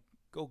 you know,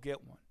 go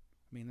get one.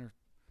 I mean, they're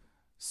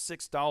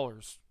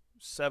 $6,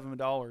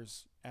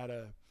 $7 at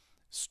a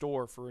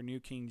store for a New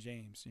King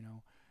James, you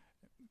know.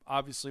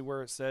 Obviously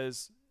where it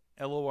says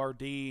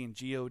LORD and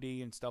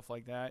GOD and stuff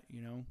like that,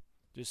 you know,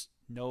 just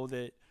know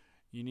that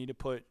you need to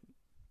put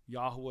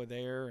Yahweh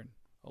there and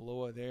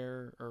Eloah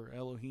there, or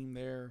Elohim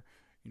there,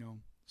 you know,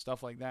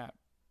 stuff like that.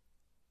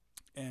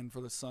 And for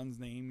the son's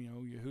name, you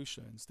know,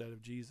 Yahusha instead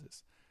of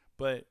Jesus.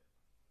 But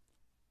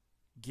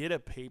get a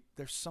paper.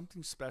 There's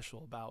something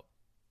special about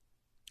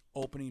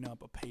opening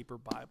up a paper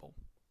Bible.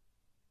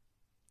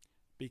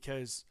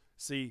 Because,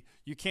 see,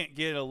 you can't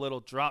get a little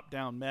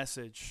drop-down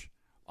message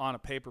on a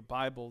paper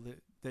Bible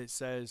that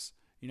says,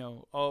 you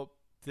know, oh,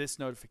 this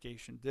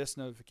notification, this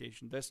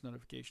notification, this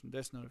notification,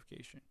 this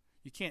notification.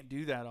 You can't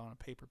do that on a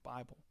paper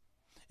Bible.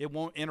 It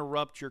won't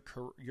interrupt your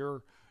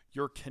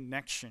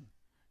connection.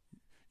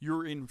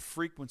 You're in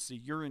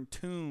frequency. You're in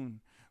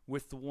tune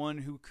with the one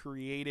who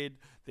created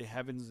the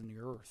heavens and the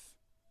earth.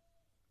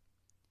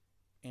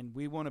 And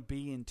we want to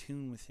be in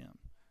tune with him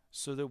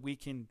so that we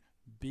can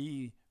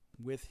be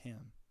with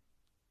him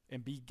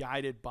and be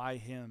guided by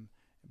him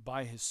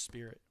by his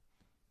Spirit.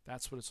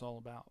 That's what it's all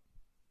about.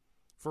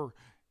 For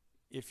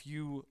if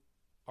you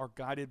are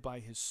guided by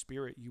his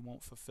Spirit, you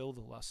won't fulfill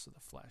the lusts of the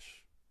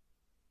flesh.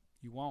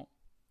 You won't.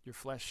 Your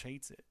flesh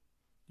hates it.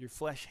 Your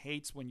flesh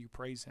hates when you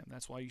praise him.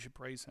 That's why you should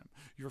praise him.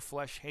 Your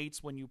flesh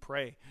hates when you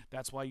pray.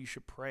 That's why you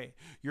should pray.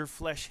 Your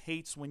flesh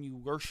hates when you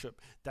worship.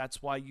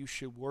 That's why you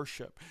should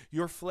worship.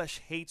 Your flesh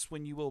hates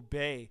when you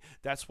obey.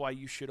 That's why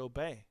you should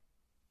obey.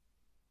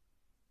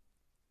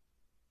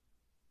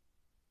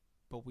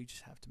 But we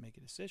just have to make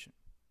a decision.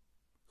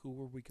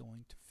 Who are we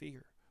going to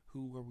fear?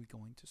 Who are we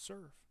going to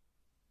serve?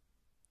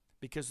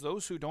 Because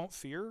those who don't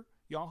fear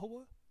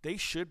Yahweh, they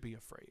should be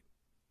afraid.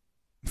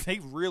 They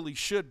really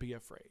should be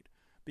afraid.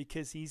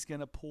 Because he's going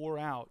to pour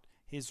out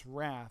his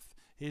wrath,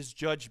 his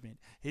judgment,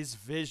 his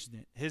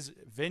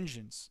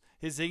vengeance,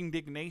 his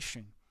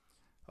indignation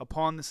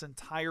upon this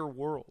entire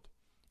world.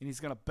 And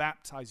he's going to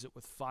baptize it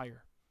with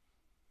fire.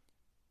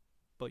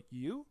 But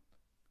you,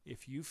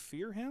 if you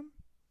fear him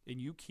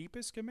and you keep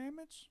his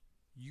commandments,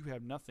 you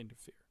have nothing to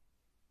fear.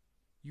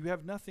 You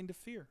have nothing to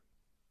fear.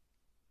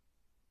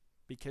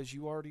 Because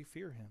you already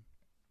fear him.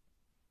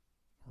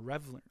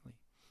 Reverently.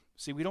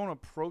 See, we don't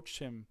approach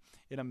him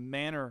in a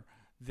manner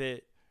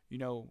that,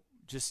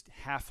 just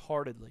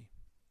half-heartedly.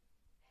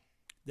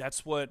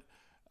 That's what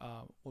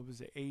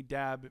was it,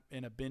 Adab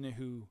and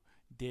Abihu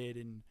did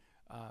in,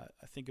 I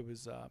think it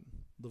was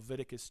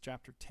Leviticus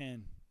chapter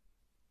 10.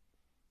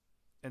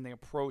 And they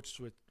approached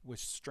with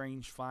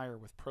strange fire,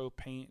 with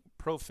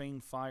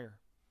profane fire.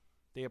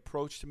 They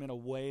approached him in a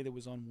way that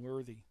was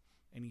unworthy,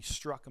 and he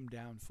struck them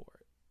down for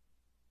it.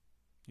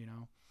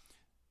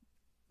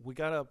 We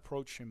got to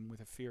approach him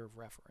with a fear of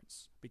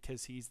reverence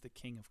because he's the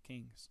King of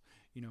Kings.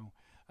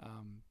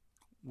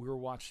 We were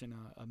watching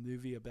a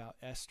movie about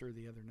Esther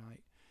the other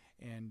night,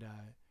 and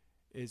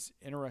it's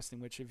interesting,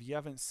 which if you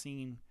haven't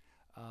seen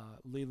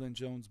Leland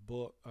Jones'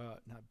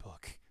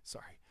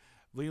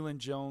 Leland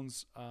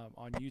Jones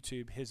on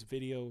YouTube, his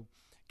video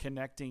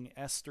connecting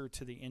Esther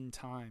to the end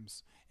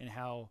times and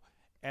how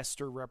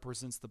Esther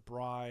represents the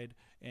bride,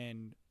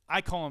 and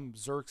I call him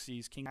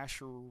Xerxes, King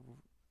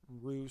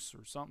Ahasuerus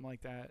or something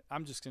like that.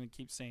 I'm just going to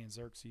keep saying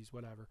Xerxes,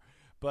 whatever.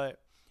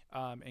 But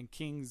and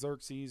King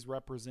Xerxes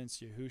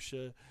represents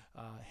Yahusha.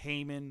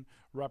 Haman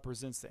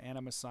represents the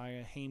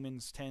Anti-Messiah.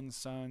 Haman's 10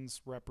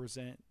 sons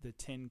represent the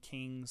 10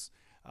 kings.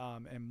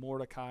 And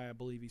Mordecai, I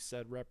believe he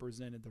said,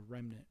 represented the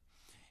remnant.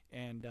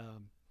 And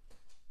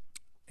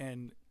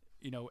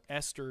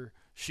Esther,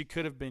 she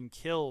could have been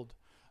killed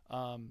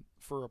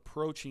for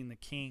approaching the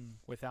king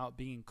without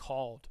being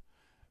called.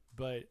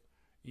 But,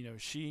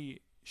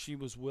 she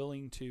was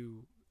willing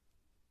to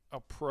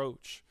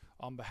approach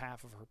on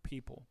behalf of her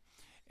people.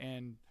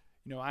 And,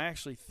 I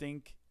actually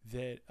think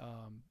that,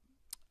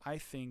 I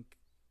think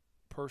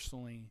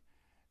personally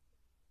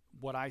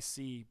what I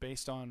see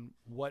based on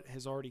what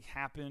has already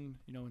happened,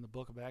 in the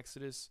book of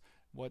Exodus,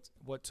 what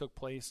took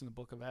place in the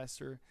book of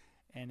Esther,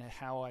 and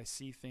how I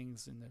see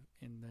things in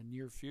the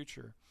near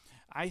future,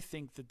 I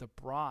think that the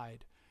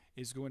bride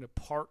is going to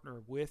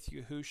partner with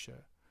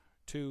Yahusha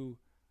to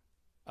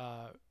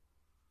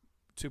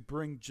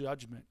bring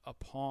judgment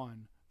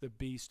upon the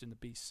beast and the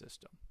beast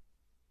system.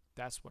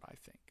 That's what I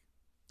think.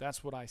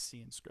 That's what I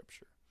see in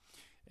Scripture.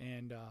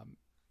 And,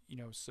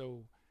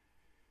 so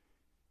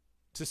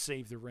to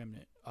save the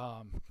remnant,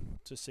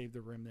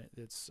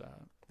 that's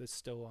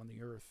still on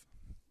the earth.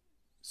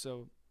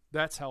 So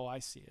that's how I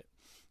see it.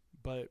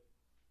 But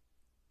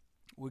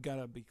we got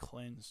to be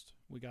cleansed.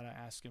 We got to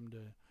ask him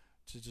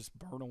to just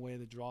burn away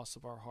the dross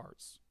of our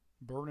hearts.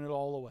 Burn it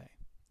all away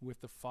with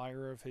the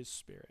fire of his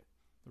Spirit,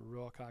 the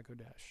Ruach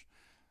HaKodesh.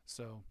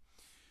 So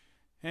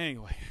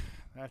anyway,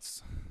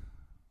 that's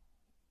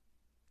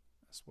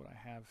what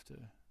I have to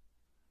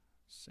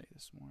say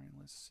this morning.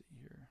 Let's see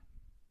here.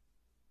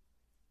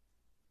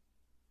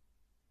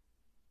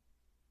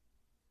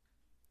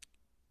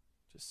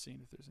 Just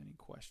seeing if there's any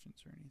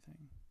questions or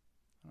anything.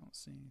 I don't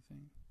see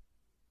anything.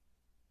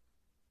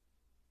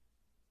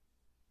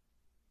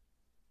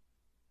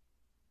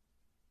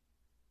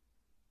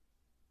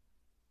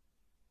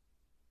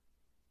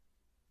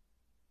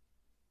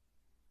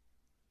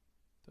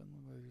 Doesn't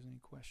look like there's any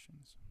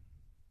questions.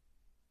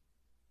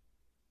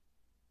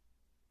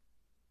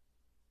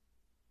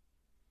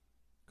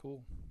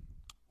 Cool.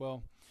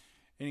 Well,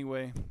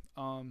 anyway,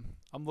 I'm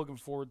looking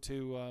forward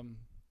to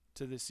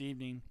this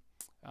evening,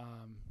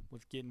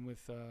 with getting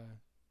with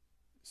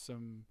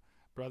some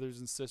brothers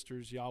and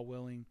sisters, y'all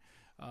willing,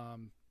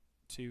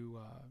 to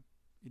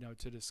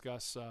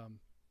discuss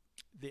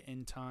the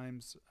end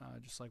times,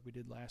 just like we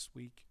did last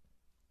week.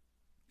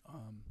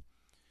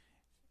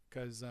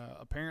 Because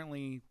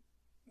apparently,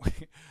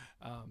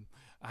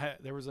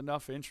 there was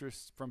enough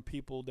interest from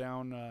people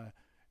down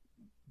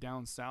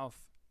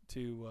south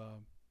to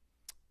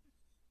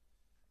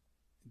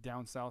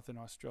down south in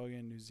Australia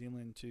and New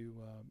Zealand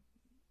to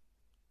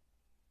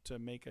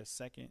make a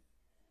second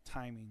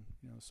timing.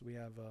 So we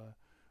have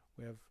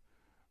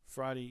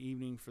Friday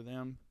evening for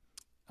them,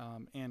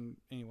 and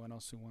anyone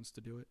else who wants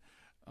to do it.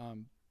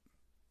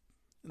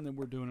 and then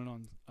we're doing it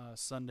on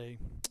Sunday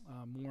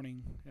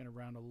morning at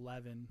around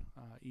 11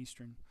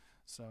 Eastern.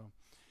 So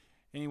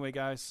anyway,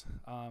 guys,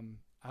 I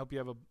hope you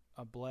have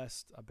a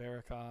blessed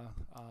Barakah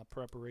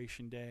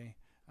preparation day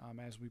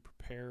as we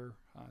prepare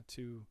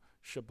to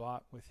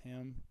Shabbat with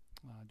Him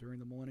during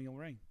the millennial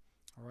reign.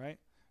 All right?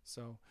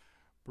 So,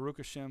 Baruch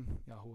Hashem, Yahuwah.